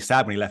was really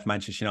sad when he left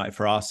Manchester United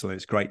for Arsenal.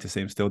 It's great to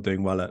see him still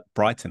doing well at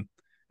Brighton,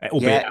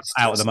 albeit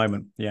out at the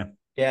moment. Yeah.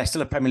 Yeah,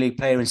 still a Premier League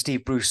player. And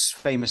Steve Bruce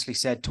famously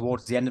said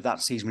towards the end of that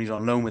season when he was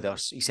on loan with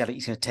us, he said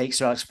he's going to take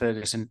Sir Alex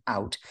Ferguson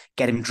out,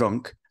 get him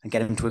drunk and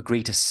get him to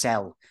agree to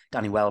sell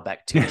Danny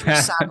Welbeck to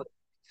us,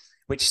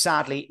 which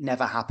sadly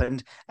never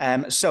happened.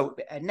 So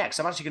next,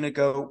 I'm actually going to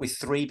go with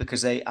three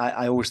because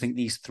I always think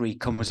these three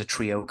come as a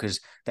trio because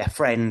they're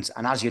friends.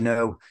 And as you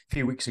know, a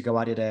few weeks ago,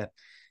 I did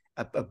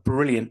a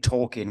brilliant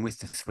talking with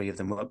the three of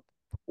them.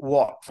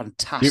 What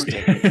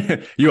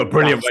fantastic! You were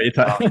brilliant. What you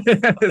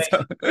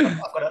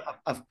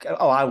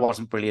I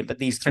wasn't brilliant, but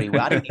these three were.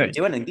 I didn't even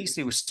do anything. These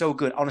three were so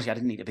good. Honestly, I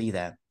didn't need to be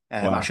there.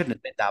 Wow. I shouldn't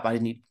admit that, but I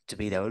didn't need to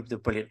be there. They're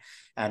brilliant.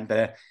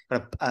 And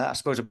I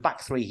suppose a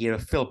back three here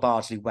of Phil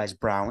Bardsley, Wes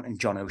Brown, and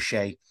John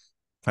O'Shea.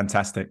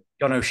 Fantastic.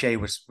 John O'Shea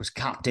was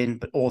captain,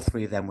 but all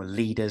three of them were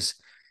leaders.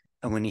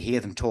 And when you hear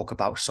them talk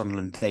about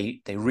Sunderland,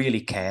 they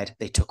really cared.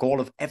 They took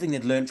all of everything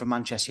they'd learned from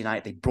Manchester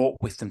United, they brought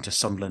with them to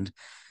Sunderland.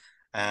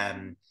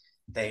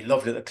 They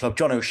loved it at the club.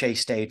 John O'Shea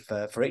stayed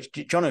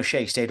John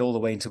O'Shea stayed all the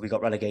way until we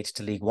got relegated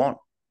to League One.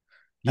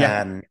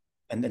 Yeah.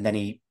 And then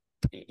he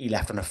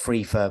left on a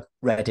free for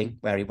Reading,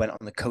 where he went on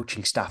the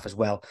coaching staff as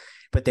well.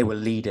 But they were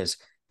leaders.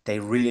 They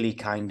really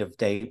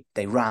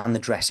they ran the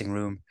dressing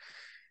room.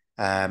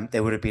 They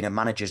would have been a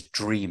manager's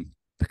dream,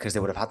 because they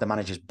would have had the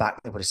managers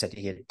back. They would have said,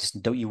 "Here,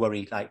 just don't you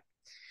worry." Like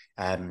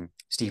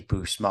Steve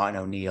Bruce,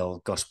 Martin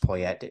O'Neill, Gus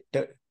Poyet,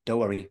 don't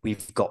worry,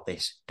 we've got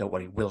this. Don't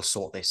worry, we'll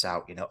sort this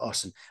out.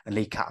 Us and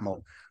Lee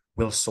Catmull,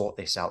 we'll sort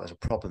this out. There's a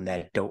problem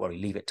there. Don't worry,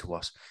 leave it to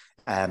us.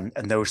 And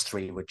those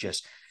three were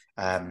just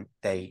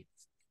they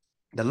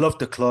loved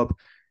the club.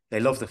 They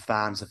love the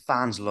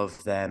fans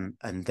love them,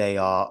 and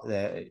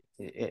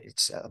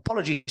it's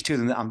apologies to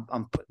them that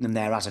I'm putting them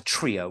there as a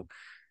trio.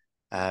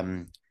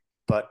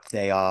 But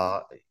they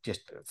are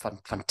just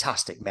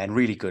fantastic men,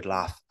 really good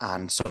laugh,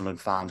 and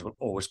Sunderland fans will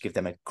always give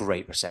them a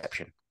great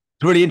reception.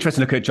 It's really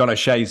interesting to look at John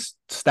O'Shea's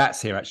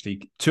stats here,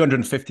 actually.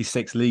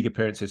 256 league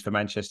appearances for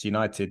Manchester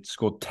United,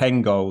 scored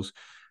 10 goals,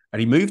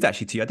 and he moved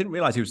actually to, I didn't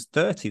realise he was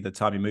 30 the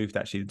time he moved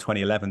actually in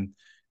 2011.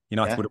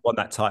 United would have won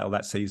that title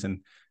that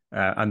season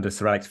under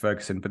Sir Alex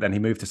Ferguson, but then he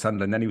moved to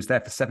Sunderland, then he was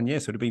there for 7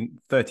 years, so it would have been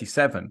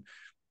 37.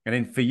 And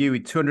then for you,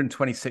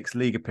 226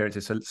 league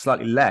appearances, so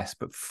slightly less,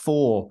 but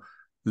 4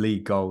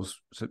 league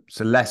goals,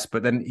 so less.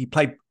 But then he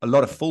played a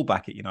lot of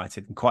fullback at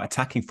United, and quite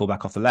attacking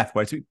fullback off the left.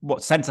 Whereas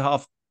centre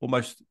half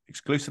almost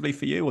exclusively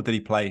for you, or did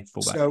he play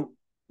fullback? So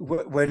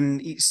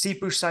when Steve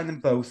Bruce signed them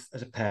both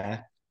as a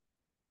pair,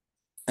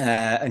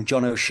 and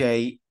John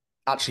O'Shea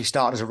actually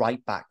started as a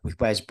right back with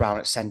Wes Brown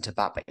at centre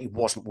back, but it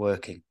wasn't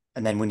working.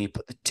 And then when you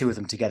put the two of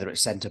them together at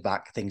centre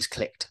back, things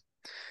clicked.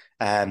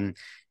 But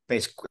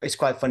it's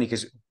quite funny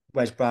because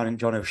Wes Brown and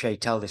John O'Shea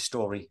tell this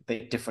story a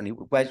bit differently.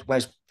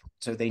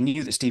 So they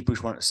knew that Steve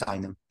Bruce wanted to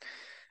sign them,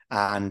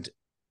 and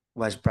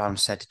Wes Brown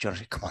said to John,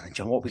 "Come on, then,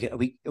 John. What are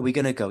we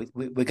going to go?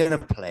 We're going to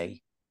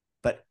play,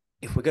 but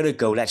if we're going to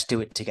go, let's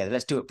do it together.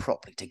 Let's do it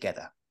properly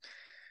together."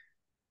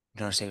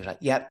 John O'Shea was like,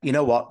 "Yeah, you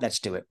know what? Let's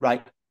do it.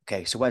 Right?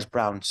 Okay." So Wes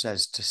Brown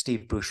says to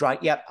Steve Bruce,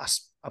 "Right? Yep,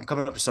 I'm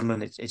coming up to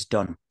Sunderland. It's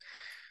done."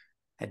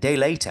 A day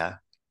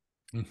later,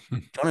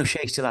 John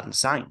O'Shea still hadn't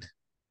signed.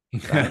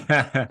 Right?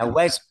 And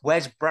Wes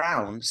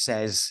Brown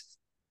says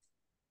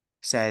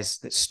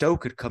that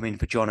Stoke had come in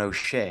for John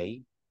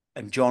O'Shea,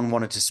 and John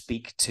wanted to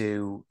speak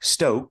to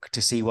Stoke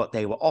to see what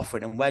they were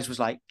offering. And Wes was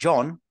like,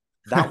 "John,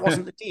 that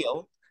wasn't the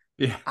deal.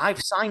 Yeah.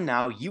 I've signed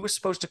now. You were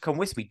supposed to come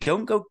with me.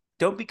 Don't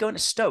be going to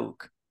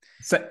Stoke."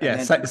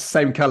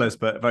 Same colours,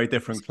 but very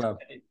different club.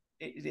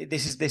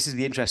 This is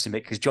the interesting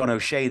bit, because John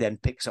O'Shea then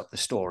picks up the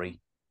story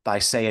by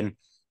saying,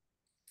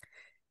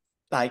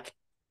 like,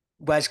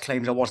 Wes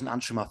claims I wasn't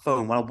answering my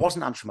phone. Well, I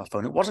wasn't answering my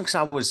phone. It wasn't because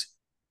I was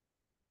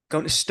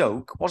going to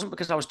Stoke, wasn't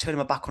because I was turning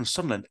my back on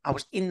Sunderland. I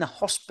was in the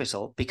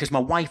hospital because my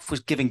wife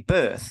was giving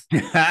birth.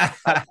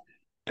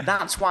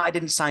 That's why I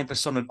didn't sign for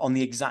Sunderland on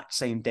the exact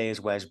same day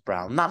as Wes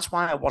Brown. That's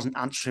why I wasn't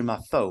answering my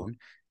phone.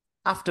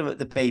 After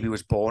the baby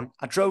was born,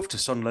 I drove to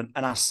Sunderland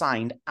and I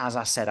signed as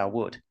I said I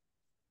would.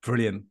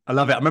 Brilliant. I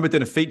love it. I remember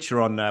doing a feature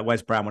on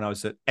Wes Brown when I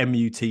was at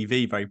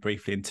MUTV very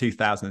briefly in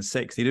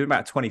 2006. He did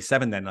about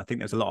 27 then. I think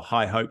there was a lot of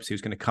high hopes he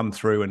was going to come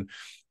through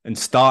and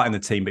start in the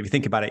team. But if you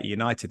think about it, at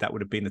United, that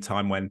would have been the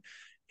time when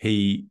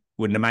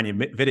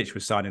Nemanja Vidic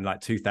was signed in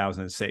like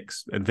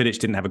 2006, and Vidic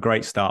didn't have a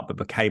great start, but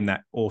became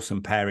that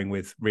awesome pairing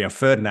with Rio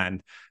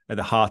Ferdinand at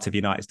the heart of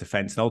United's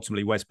defence. And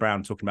ultimately, Wes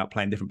Brown, talking about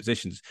playing different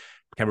positions,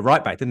 became a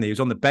right back, didn't he? He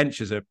was on the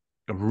bench as a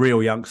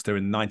real youngster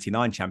in the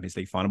 99 Champions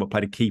League final, but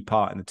played a key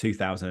part in the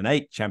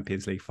 2008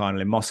 Champions League final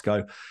in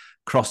Moscow,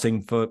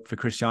 crossing for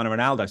Cristiano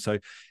Ronaldo. So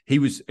he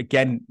was,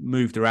 again,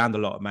 moved around a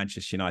lot at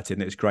Manchester United,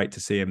 and it was great to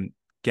see him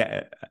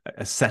get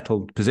a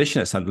settled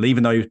position at Sunderland,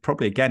 even though he was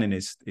probably, again, in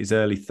his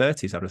early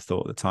 30s, I would have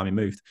thought, at the time he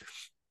moved.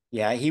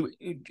 Yeah,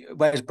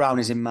 Wes Brown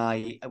is in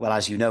my, well,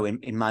 as you know,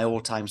 in my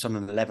all-time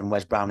Sunderland 11,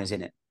 Wes Brown is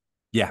in it.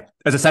 Yeah,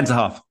 as a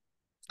centre-half.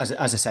 As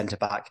a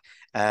centre-back.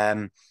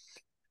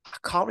 I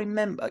can't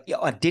remember. Yeah,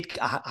 I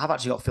have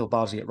actually got Phil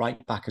Bardsley at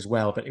right back as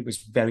well, but it was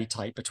very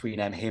tight between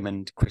him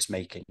and Chris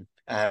Makin.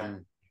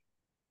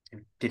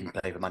 Didn't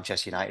play for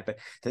Manchester United,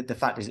 but the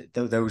fact is that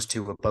those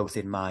two were both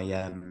in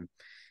my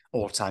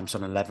all-time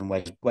Sunderland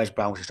 11. Wes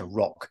Brown was just a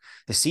rock.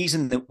 The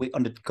season that we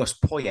under Gus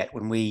Poyet,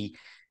 when we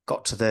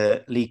got to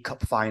the League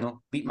Cup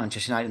final, beat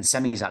Manchester United in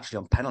semis actually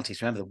on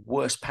penalties. Remember, the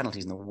worst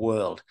penalties in the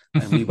world,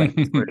 and we went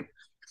through.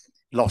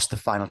 Lost the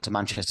final to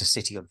Manchester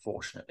City,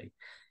 unfortunately.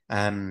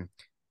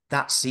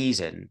 That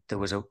season, there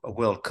was a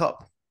World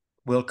Cup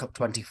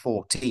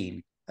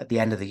 2014, at the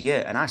end of the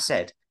year, and I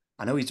said,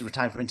 I know he's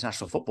retired from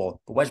international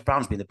football, but Wes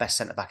Brown's been the best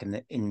centre back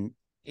in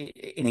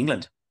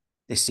England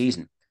this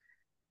season.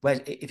 Where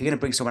if you're going to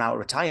bring someone out of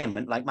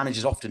retirement, like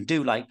managers often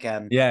do, like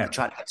they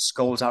try to get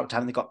Scholes out of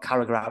retirement, they got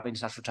Carragher out of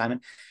international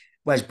retirement.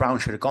 Wes Brown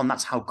should have gone.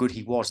 That's how good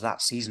he was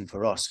that season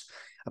for us.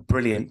 A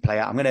brilliant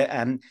player. I'm going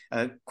to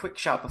a quick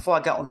shout before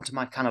I get on to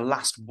my kind of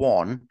last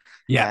one.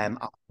 I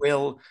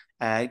will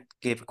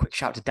give a quick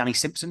shout to Danny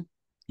Simpson.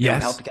 Who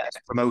helped to get us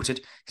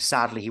promoted.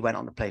 Sadly, he went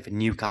on to play for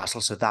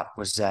Newcastle, so that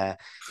was not.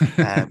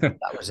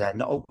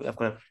 Oh, I've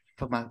got to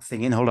put my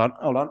thing in. Hold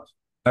on.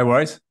 No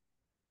worries.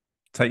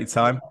 Take your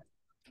time.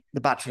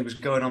 The battery was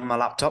going on my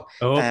laptop.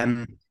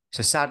 So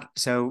sad.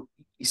 So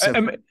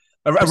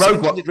a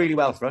rogue one did really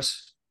well for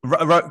us.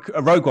 A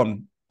rogue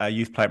one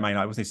youth player at Man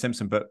United, wasn't he,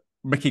 Simpson? But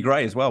Mickey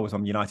Gray as well was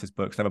on United's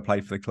books. Never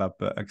played for the club,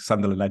 but a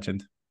Sunderland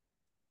legend.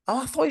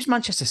 Oh, I thought he was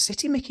Manchester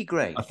City, Mickey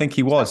Gray. I think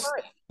he was.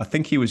 Right? I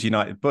think he was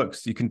United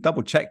books. You can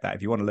double check that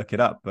if you want to look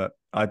it up. But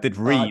I did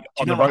read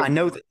on the I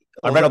know that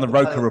I read on the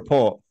Roker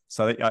report,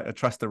 so I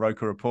trust the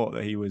Roker report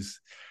that he was.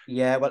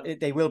 Yeah, well,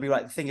 they will be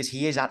right. The thing is,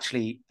 he is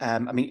actually. I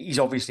mean, he's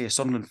obviously a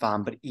Sunderland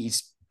fan, but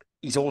he's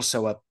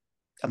also a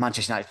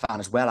Manchester United fan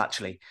as well.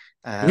 Actually,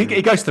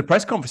 he goes to the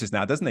press conferences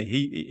now, doesn't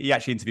he? He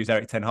actually interviews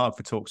Eric Ten Hag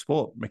for Talk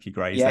Sport. Mickey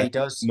Gray, he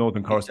does.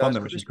 Northern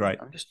correspondent, which is great.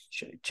 I'm just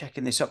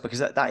checking this up because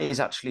that is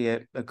actually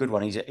a good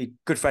one. He's a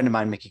good friend of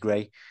mine, Mickey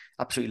Gray.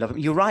 Absolutely love him.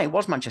 You're right. It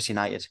was Manchester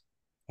United.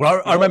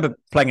 Well, I remember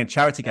playing a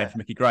charity game for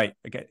Mickey Gray.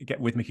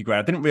 With Mickey Gray.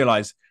 I didn't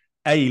realise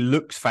he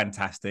looks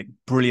fantastic,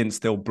 brilliant,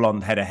 still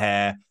blonde head of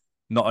hair,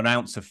 not an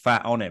ounce of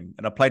fat on him.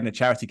 And I played in a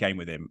charity game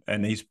with him,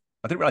 and I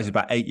didn't realise he's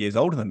about 8 years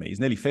older than me. He's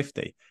nearly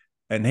 50.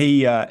 And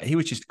he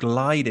was just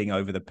gliding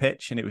over the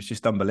pitch, and it was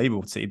just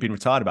unbelievable to see. He'd been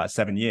retired about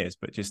 7 years,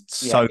 but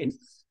just a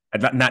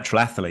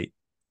natural athlete.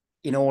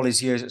 In all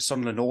his years at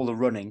Sunderland, all the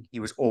running, he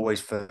was always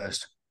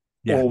first.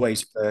 Yeah.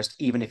 Always first.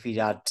 Even if he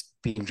had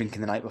been drinking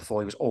the night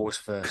before, he was always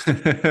first. He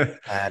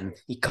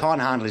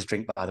can't handle his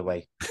drink, by the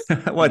way.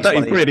 Well,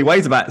 he really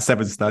weighs about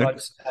 7 stone.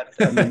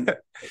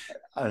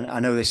 I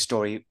know this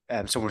story.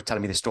 Someone was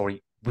telling me the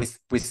story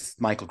with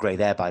Michael Gray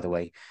there, by the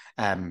way,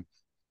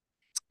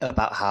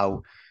 about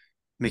how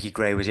Mickey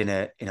Gray was in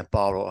a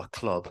bar or a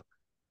club,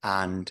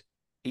 and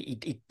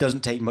it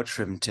doesn't take much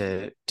for him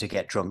to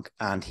get drunk,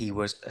 and he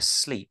was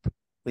asleep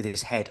with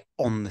his head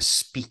on the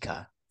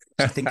speaker.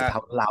 So think of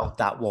how loud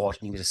that was,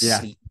 and he was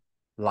asleep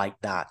like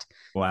that.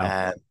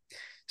 Wow.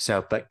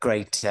 But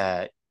great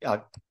guy,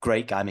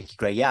 Mickey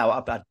Gray. Yeah,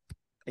 I've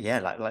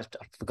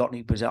forgotten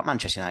he was at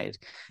Manchester United.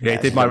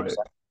 Yeah, he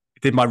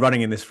did my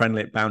running in this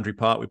friendly at Boundary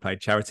Park. We played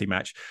charity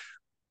match.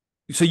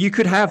 So you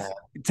could have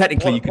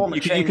technically you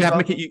could have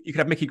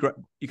Mickey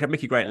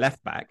Gray at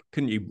left back,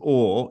 couldn't you?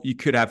 Or you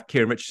could have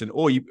Kieran Richardson,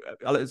 or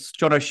it's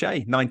John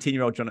O'Shea,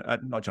 19-year-old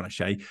not John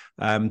O'Shea,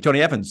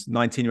 Johnny Evans,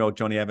 19-year-old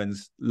Johnny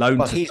Evans,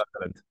 loaned to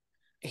Sunderland.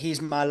 He's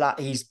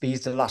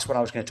the last one I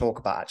was going to talk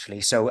about,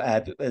 actually. So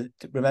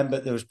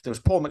remember, there was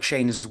Paul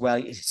McShane as well.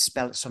 His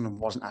spell at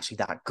Sunderland wasn't actually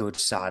that good,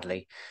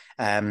 sadly.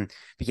 But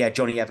yeah,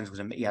 Johnny Evans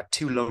he had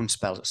 2 loan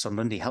spells at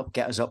Sunderland. He helped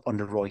get us up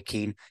under Roy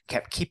Keane,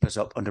 kept keepers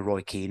up under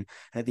Roy Keane.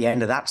 And at the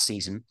end of that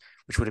season,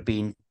 which would have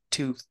been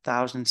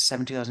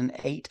 2007,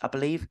 2008, I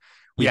believe,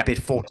 we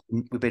bid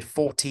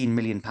 14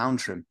 million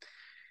pounds for him.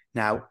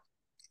 Now,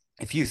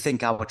 if you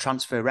think our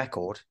transfer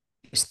record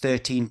is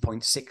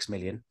 13.6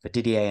 million for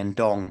Didier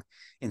Ndong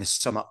in the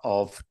summer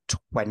of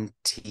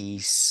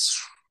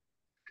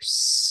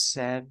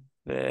 2016.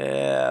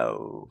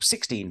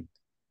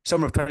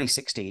 Summer of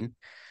 2016.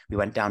 We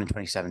went down in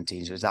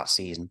 2017, so it was that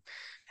season.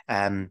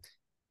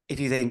 If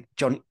you think,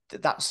 Johnny,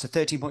 that's the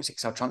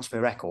 13.6 our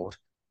transfer record,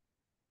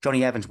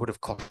 Johnny Evans would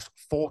have cost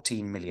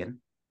 14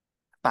 million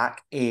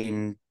back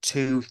in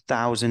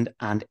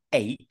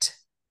 2008.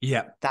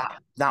 Yeah.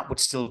 That would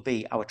still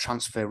be our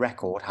transfer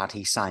record had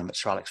he signed, but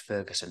Sir Alex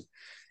Ferguson,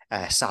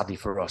 sadly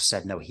for us,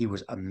 said no. He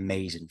was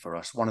amazing for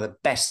us. One of the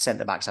best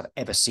centre-backs I've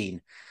ever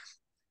seen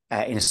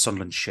in a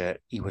Sunderland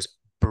shirt. He was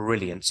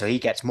brilliant. So he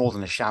gets more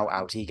than a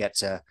shout-out. He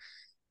gets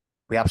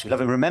we absolutely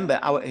love him. Remember,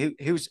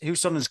 who's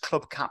Sunderland's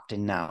club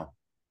captain now?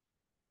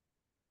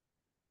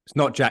 It's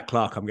not Jack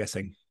Clark, I'm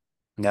guessing.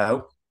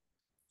 No.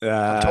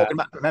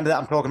 Remember that?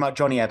 I'm talking about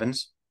Johnny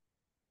Evans.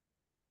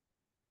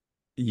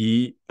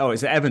 Is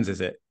it Evans,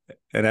 is it?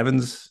 And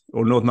Evans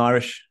or Northern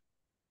Irish?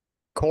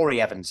 Corey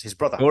Evans, his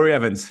brother. Corey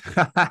Evans.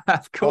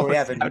 Of course. Corey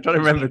Evans. I'm trying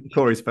to remember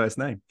Corey's first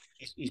name.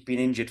 He's been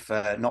injured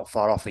for not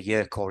far off a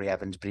year, Corey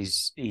Evans, but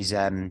he's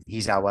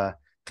our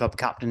club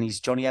captain. He's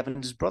Johnny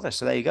Evans' brother.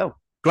 So there you go.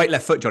 Great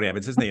left foot, Johnny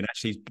Evans, isn't he? And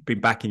actually, he's been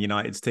back in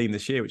United's team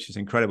this year, which is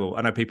incredible.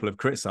 I know people have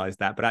criticised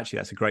that, but actually,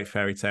 that's a great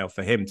fairy tale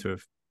for him to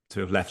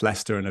have left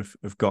Leicester and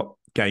have got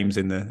games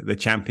in the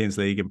Champions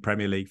League and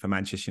Premier League for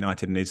Manchester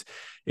United in his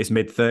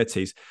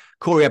mid-30s.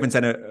 Corey Evans,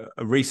 then a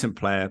recent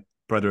player,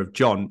 brother of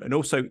John. And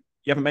also, you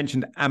haven't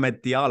mentioned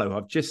Amad Diallo.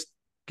 I've just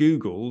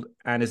Googled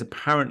and is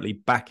apparently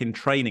back in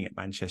training at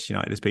Manchester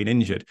United, has been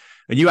injured.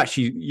 And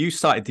you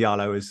cited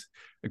Diallo as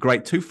a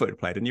great 2-footed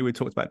player, didn't you? We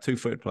talked about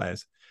 2-footed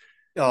players.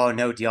 Oh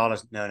no,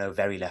 Diallo's no,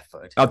 very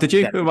left-footed. Oh, did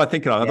you? Very, Who am I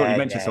thinking of? I thought you yeah,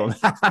 mentioned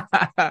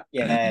yeah,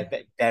 someone.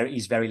 yeah.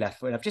 He's very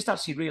left-footed. I've just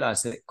actually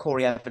realised that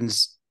Corey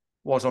Evans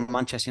was on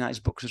Manchester United's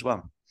books as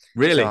well. So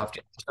Really? I've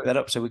just looked that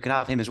up, so we can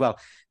have him as well.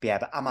 But yeah,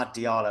 but Amad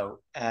Diallo.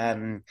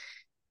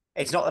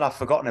 It's not that I've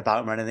forgotten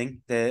about him or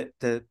anything.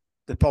 The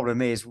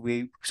problem is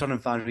we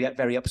Sunderland fans, we get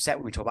very upset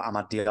when we talk about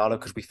Amad Diallo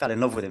because we fell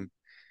in love with him.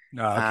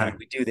 Oh, okay. And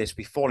we do this,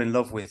 we fall in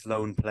love with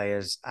loan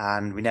players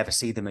and we never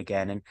see them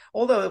again. And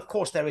although, of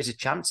course, there is a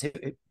chance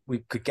we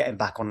could get him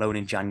back on loan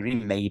in January,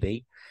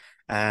 maybe.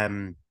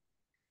 Um,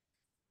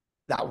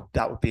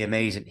 that would be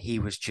amazing. He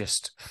was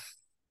just,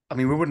 I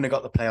mean, we wouldn't have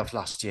got the playoffs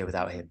last year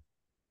without him.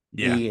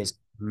 Yeah. He is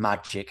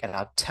magic. And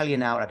I'll tell you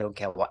now, I don't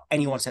care what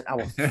anyone said, I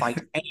will fight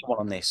anyone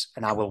on this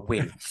and I will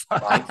win.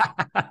 Right?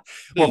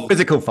 What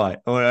physical fight?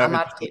 Or, I'm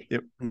at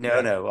it. No,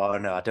 oh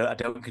no, I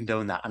don't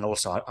condone that. And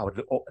also, I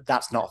would.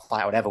 That's not a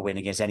fight I would ever win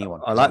against anyone.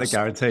 I like the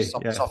guarantee.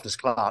 Soft as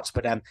clarks,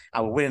 but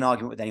I will win an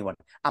argument with anyone.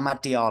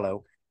 Amad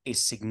Diallo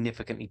is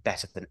significantly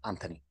better than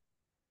Anthony,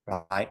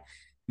 right?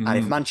 And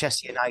if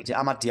Manchester United,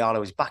 Amad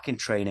Diallo is back in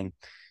training.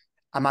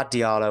 Amad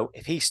Diallo,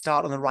 if he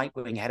started on the right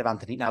wing ahead of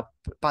Anthony. Now,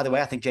 by the way,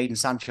 I think Jadon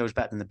Sancho is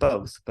better than the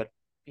both, but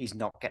he's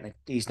not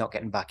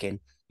getting back in.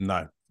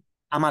 No.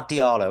 Amad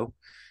Diallo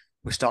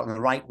was starting on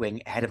the right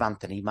wing ahead of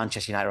Anthony.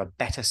 Manchester United are a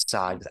better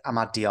side with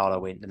Amad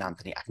Diallo in than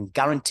Anthony. I can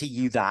guarantee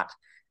you that.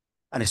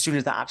 And as soon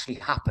as that actually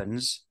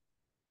happens,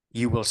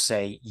 you will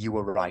say you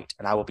were right,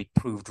 and I will be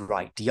proved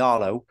right.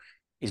 Diallo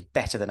is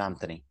better than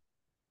Anthony.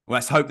 Well,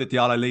 let's hope that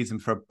Diallo leads them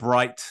for a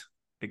bright,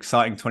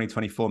 exciting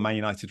 2024 Man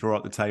United draw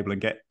at the table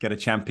and get a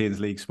Champions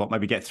League spot,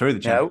 maybe get through the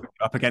Champions League.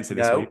 Up against it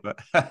this week. But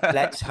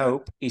let's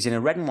hope he's in a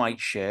red and white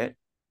shirt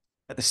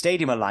at the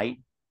Stadium of Light,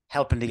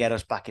 helping to get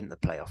us back into the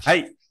playoffs.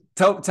 Hey,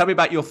 tell me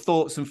about your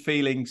thoughts and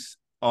feelings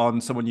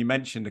on someone you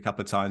mentioned a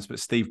couple of times, but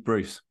Steve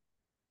Bruce.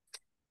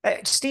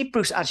 Steve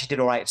Bruce actually did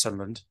all right at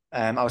Sunderland.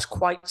 I was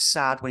quite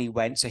sad when he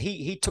went. So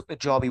he took the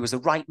job. He was the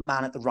right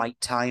man at the right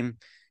time.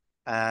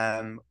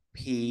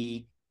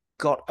 He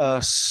got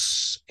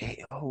us.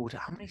 How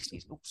many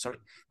seasons? How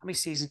many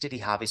seasons did he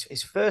have?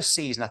 His first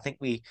season, I think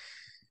we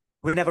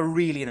were never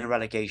really in a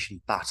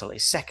relegation battle.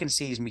 His second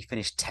season, we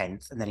finished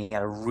 10th, and then he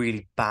had a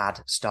really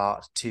bad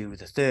start to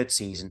the third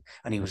season,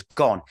 and he was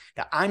gone.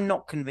 Now, I'm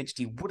not convinced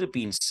he would have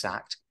been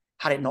sacked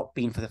had it not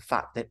been for the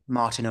fact that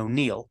Martin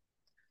O'Neill,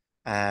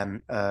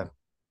 Sunderland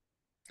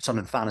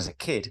fan as a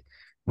kid,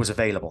 was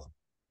available.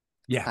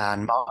 Yeah.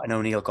 And Martin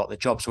O'Neill got the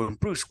job. So when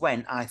Bruce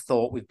went, I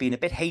thought we've been a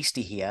bit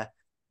hasty here,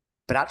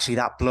 but actually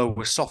that blow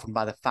was softened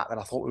by the fact that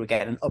I thought we were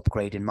getting an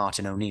upgrade in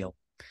Martin O'Neill.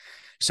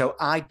 So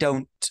I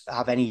don't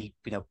have any,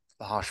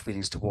 harsh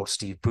feelings towards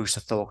Steve Bruce.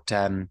 I thought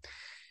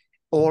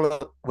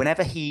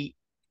whenever he,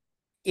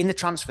 in the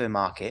transfer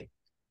market,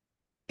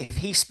 if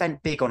he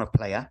spent big on a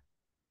player,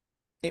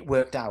 it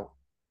worked out.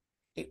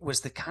 It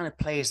was the kind of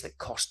players that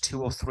cost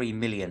 2 or 3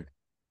 million.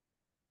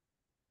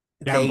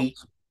 They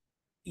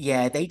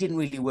didn't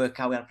really work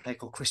out. We had a player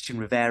called Christian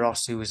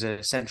Riveros, who was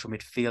a central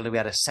midfielder. We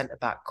had a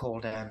centre-back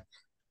called,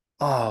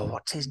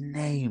 what's his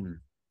name?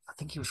 I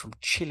think he was from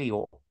Chile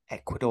or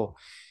Ecuador.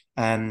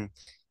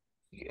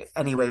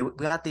 Anyway,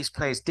 we had these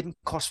players, didn't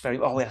cost very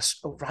well. We had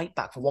a right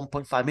back for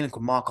 1.5 million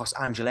called Marcos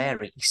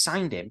Angeleri. He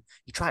signed him.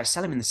 He tried to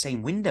sell him in the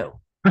same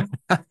window.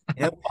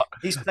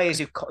 These players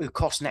who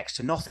cost next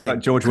to nothing.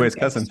 Like George Weir's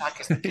cousin.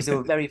 Because they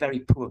were very,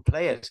 very poor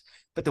players.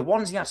 But the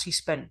ones he actually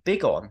spent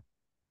big on,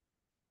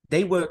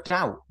 they worked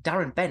out.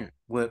 Darren Bent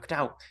worked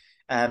out.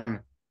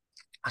 Asamoah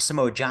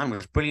Gyan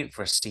was brilliant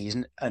for a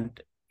season. And,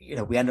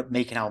 we ended up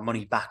making our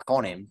money back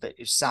on him. But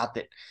it's sad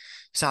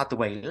the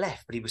way he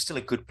left, but he was still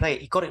a good player.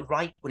 He got it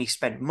right when he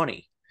spent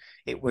money.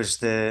 It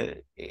was in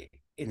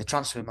the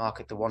transfer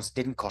market, the ones that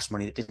didn't cost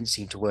money that didn't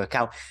seem to work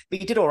out. But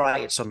he did all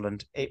right at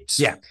Sunderland.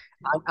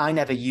 I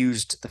never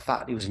used the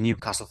fact that he was a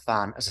Newcastle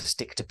fan as a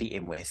stick to beat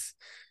him with.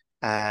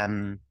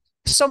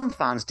 Some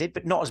fans did,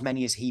 but not as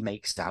many as he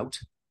makes out.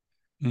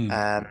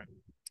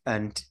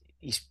 And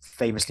he's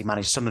famously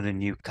managed Sunderland and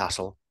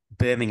Newcastle,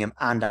 Birmingham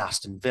and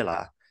Aston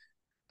Villa.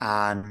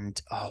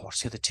 And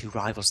what's the other two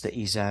rivals that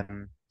he's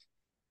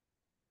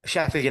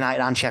Sheffield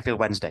United and Sheffield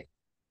Wednesday.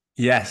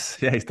 Yes,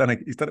 yeah, he's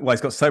done. Well, he's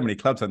got so many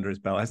clubs under his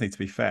belt, hasn't he? To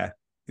be fair,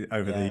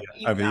 over the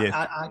years.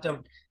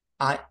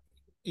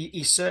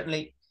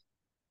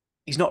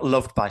 He's not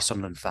loved by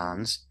Sunderland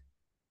fans,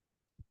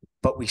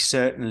 but we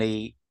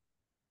certainly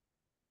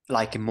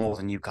like him more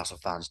than Newcastle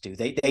fans do.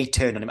 They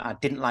turned on him. I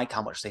didn't like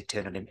how much they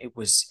turned on him. It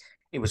was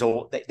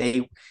all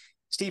they.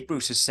 Steve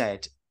Bruce has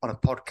said on a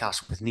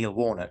podcast with Neil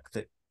Warnock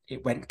that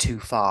it went too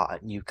far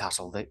at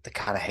Newcastle, the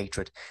kind of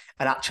hatred,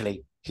 and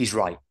actually. He's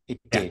right. It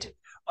did.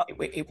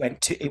 It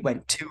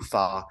went too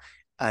far,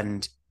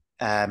 and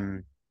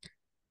the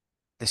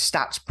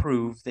stats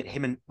prove that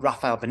him and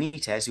Rafael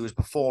Benitez, who was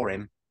before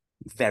him,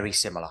 very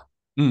similar.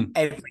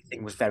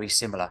 Everything was very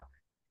similar.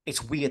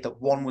 It's weird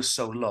that one was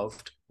so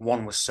loved,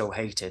 one was so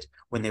hated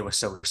when they were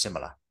so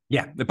similar.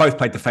 Yeah, they both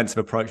played defensive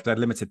approach, but they had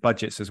limited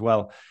budgets as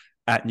well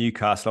at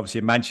Newcastle.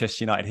 Obviously,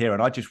 Manchester United here,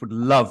 and I just would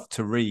love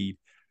to read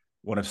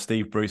one of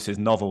Steve Bruce's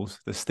novels,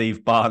 the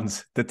Steve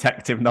Barnes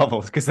detective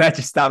novels, because they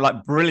just sound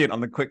like brilliant on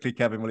the Quickly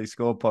Kevin Will He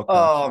Score podcast.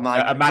 Oh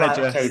my! A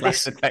manager okay,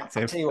 slash I'll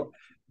detective. tell you what,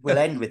 we'll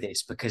end with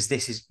this because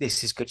this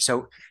is good.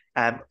 So,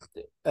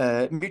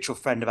 a mutual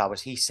friend of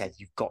ours, he said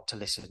you've got to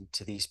listen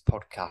to these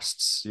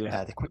podcasts,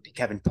 the Quickly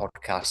Kevin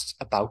podcasts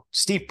about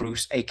Steve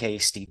Bruce, aka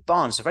Steve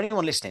Barnes. So, for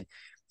anyone listening,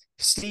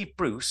 Steve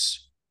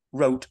Bruce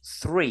wrote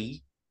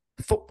 3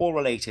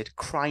 football-related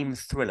crime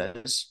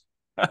thrillers: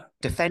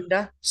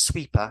 defender,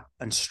 sweeper,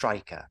 and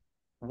striker.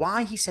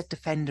 Why he said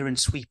defender and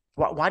sweep?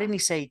 Why didn't he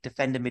say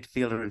defender,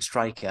 midfielder, and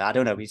striker? I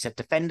don't know. He said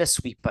defender,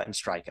 sweeper, and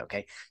striker.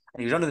 Okay, and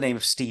he was under the name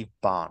of Steve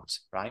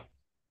Barnes, right?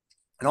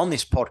 And on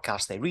this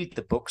podcast, they read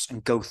the books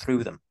and go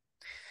through them.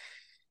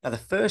 Now, the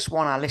first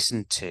one I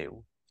listened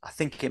to, I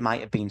think it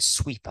might have been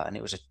Sweeper, and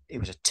it was a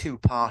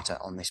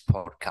 2-parter on this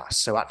podcast.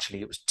 So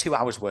actually, it was 2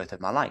 hours worth of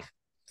my life.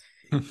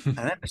 And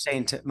I remember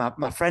saying to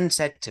my friend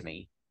said to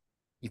me,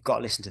 "You've got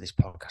to listen to this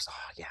podcast."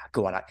 Oh yeah,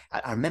 go on.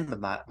 I remember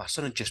my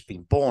son had just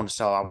been born,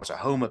 so I was at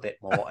home a bit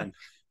more. And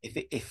if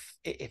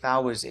it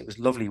was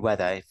lovely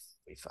weather,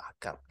 if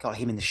I got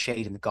him in the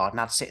shade in the garden,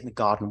 I'd sit in the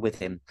garden with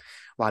him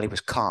while he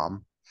was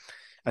calm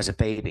as a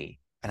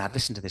baby, and I'd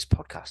listen to this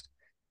podcast.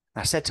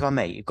 And I said to my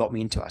mate who got me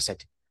into it, I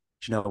said,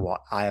 "Do you know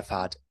what? I have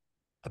had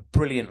a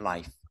brilliant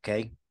life.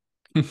 Okay,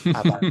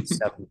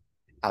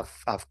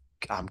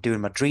 I'm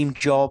doing my dream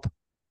job.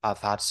 I've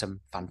had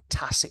some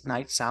fantastic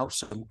nights out,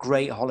 some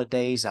great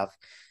holidays. I've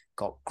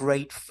got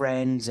great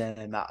friends,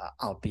 and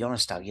I'll be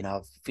honest, I've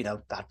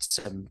had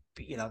some,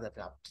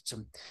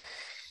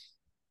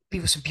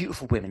 some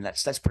beautiful women.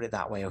 Let's put it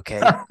that way,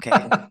 okay?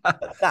 Okay,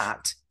 but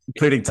that,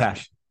 including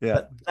Tash,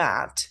 but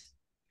that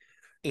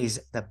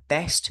is the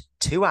best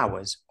 2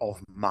 hours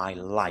of my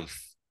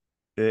life.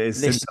 It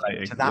is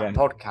listening to that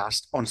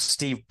podcast on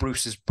Steve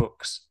Bruce's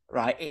books,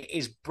 right? It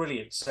is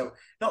brilliant. So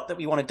not that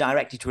we want to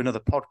direct you to another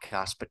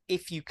podcast, but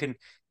if you can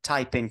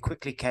type in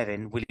Quickly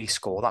Kevin, Will He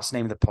Score? That's the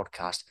name of the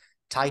podcast.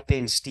 Type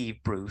in Steve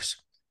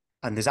Bruce,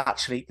 and there's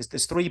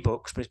 3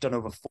 books, but it's done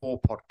over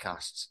 4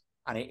 podcasts,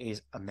 and it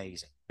is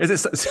amazing.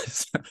 Is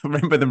it? I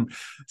remember them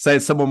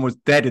saying someone was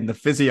dead in the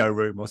physio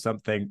room or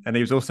something, and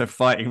he was also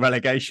fighting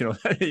relegation,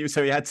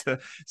 so he had to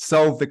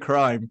solve the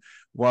crime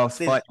whilst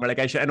fighting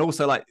relegation. And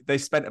also, like, they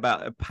spent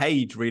about a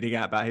page reading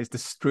out about his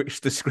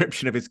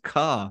description of his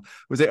car.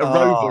 Was it a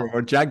Rover or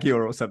a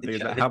Jaguar or something?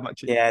 How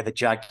much? Yeah, the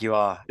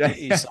Jaguar.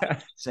 He's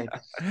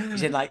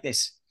in like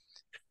this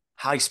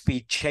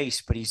high-speed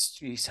chase, but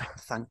he's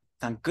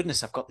thank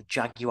goodness I've got the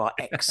Jaguar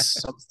X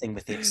something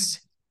with its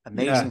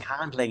amazing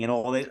handling and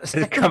all this.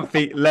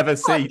 Comfy leather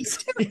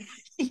seats.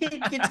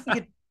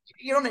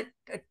 You're on it,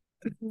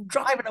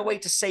 driving away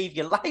to save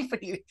your life,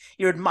 and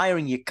you're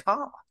admiring your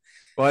car.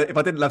 Well, if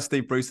I didn't love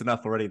Steve Bruce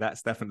enough already,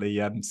 that's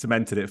definitely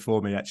cemented it for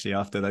me, actually,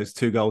 after those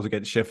 2 goals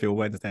against Sheffield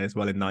Wednesday as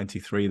well in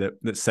 '93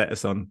 that set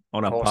us on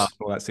our path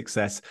for that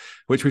success,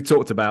 which we've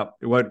talked about.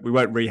 We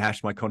won't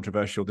rehash my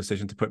controversial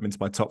decision to put him into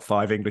my top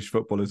 5 English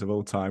footballers of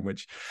all time,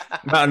 which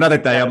another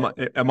day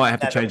I might have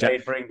to change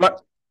that.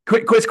 But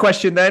quick quiz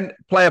question then.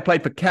 Player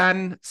played for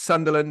Cannes,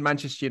 Sunderland,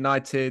 Manchester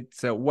United,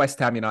 West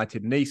Ham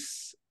United,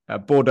 Nice,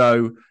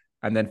 Bordeaux,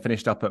 and then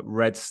finished up at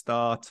Red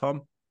Star.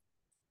 Tom?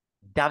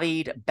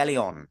 David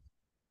Bellion.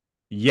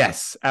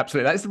 Yes,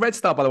 absolutely. That is the Red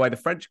Star, by the way, the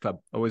French club.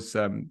 I always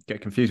get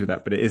confused with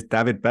that, but it is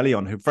David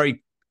Bellion, who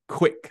very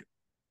quick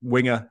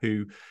winger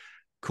who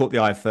caught the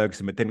eye of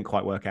Ferguson, but didn't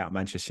quite work out at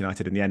Manchester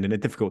United in the end. In a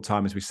difficult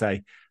time, as we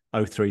say,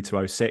 03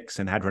 to 06,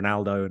 and had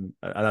Ronaldo and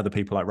other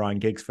people like Ryan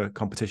Giggs for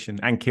competition,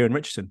 and Kieran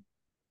Richardson.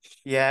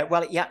 Yeah,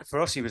 well, yeah, for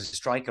us, he was a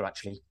striker,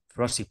 actually.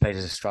 For us, he played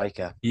as a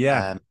striker.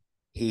 Yeah.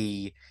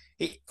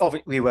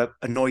 Obviously, we were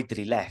annoyed that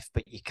he left,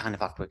 but you kind of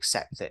have to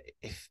accept that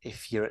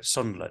if you're at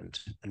Sunderland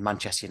and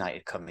Manchester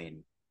United come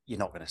in, you're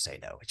not going to say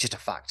no. It's just a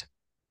fact.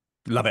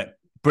 Love it.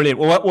 Brilliant.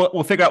 Well,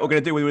 we'll figure out what we're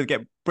going to do. We will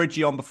get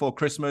Bridgie on before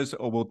Christmas,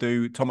 or we'll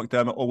do Tom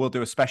McDermott, or we'll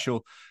do a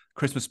special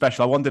Christmas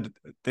special. I wondered,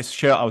 this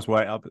shirt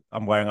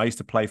I'm wearing, I used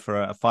to play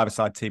for a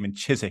 5-a-side team in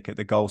Chiswick at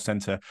the Goal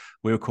Centre.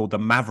 We were called the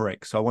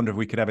Maverick. So I wonder if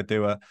we could ever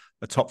do a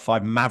top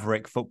 5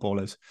 Maverick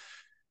footballers.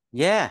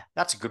 Yeah,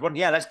 that's a good one.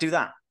 Yeah, let's do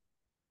that.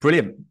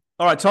 Brilliant.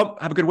 All right, Tom,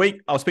 have a good week.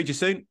 I'll speak to you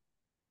soon.